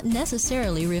expressed do not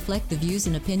necessarily reflect the views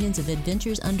and opinions of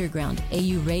Adventures Underground.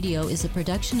 AU Radio is a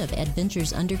production of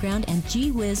Adventures Underground and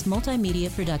Gee Whiz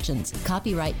Multimedia Productions.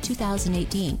 Copyright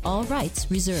 2018. All rights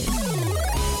reserved.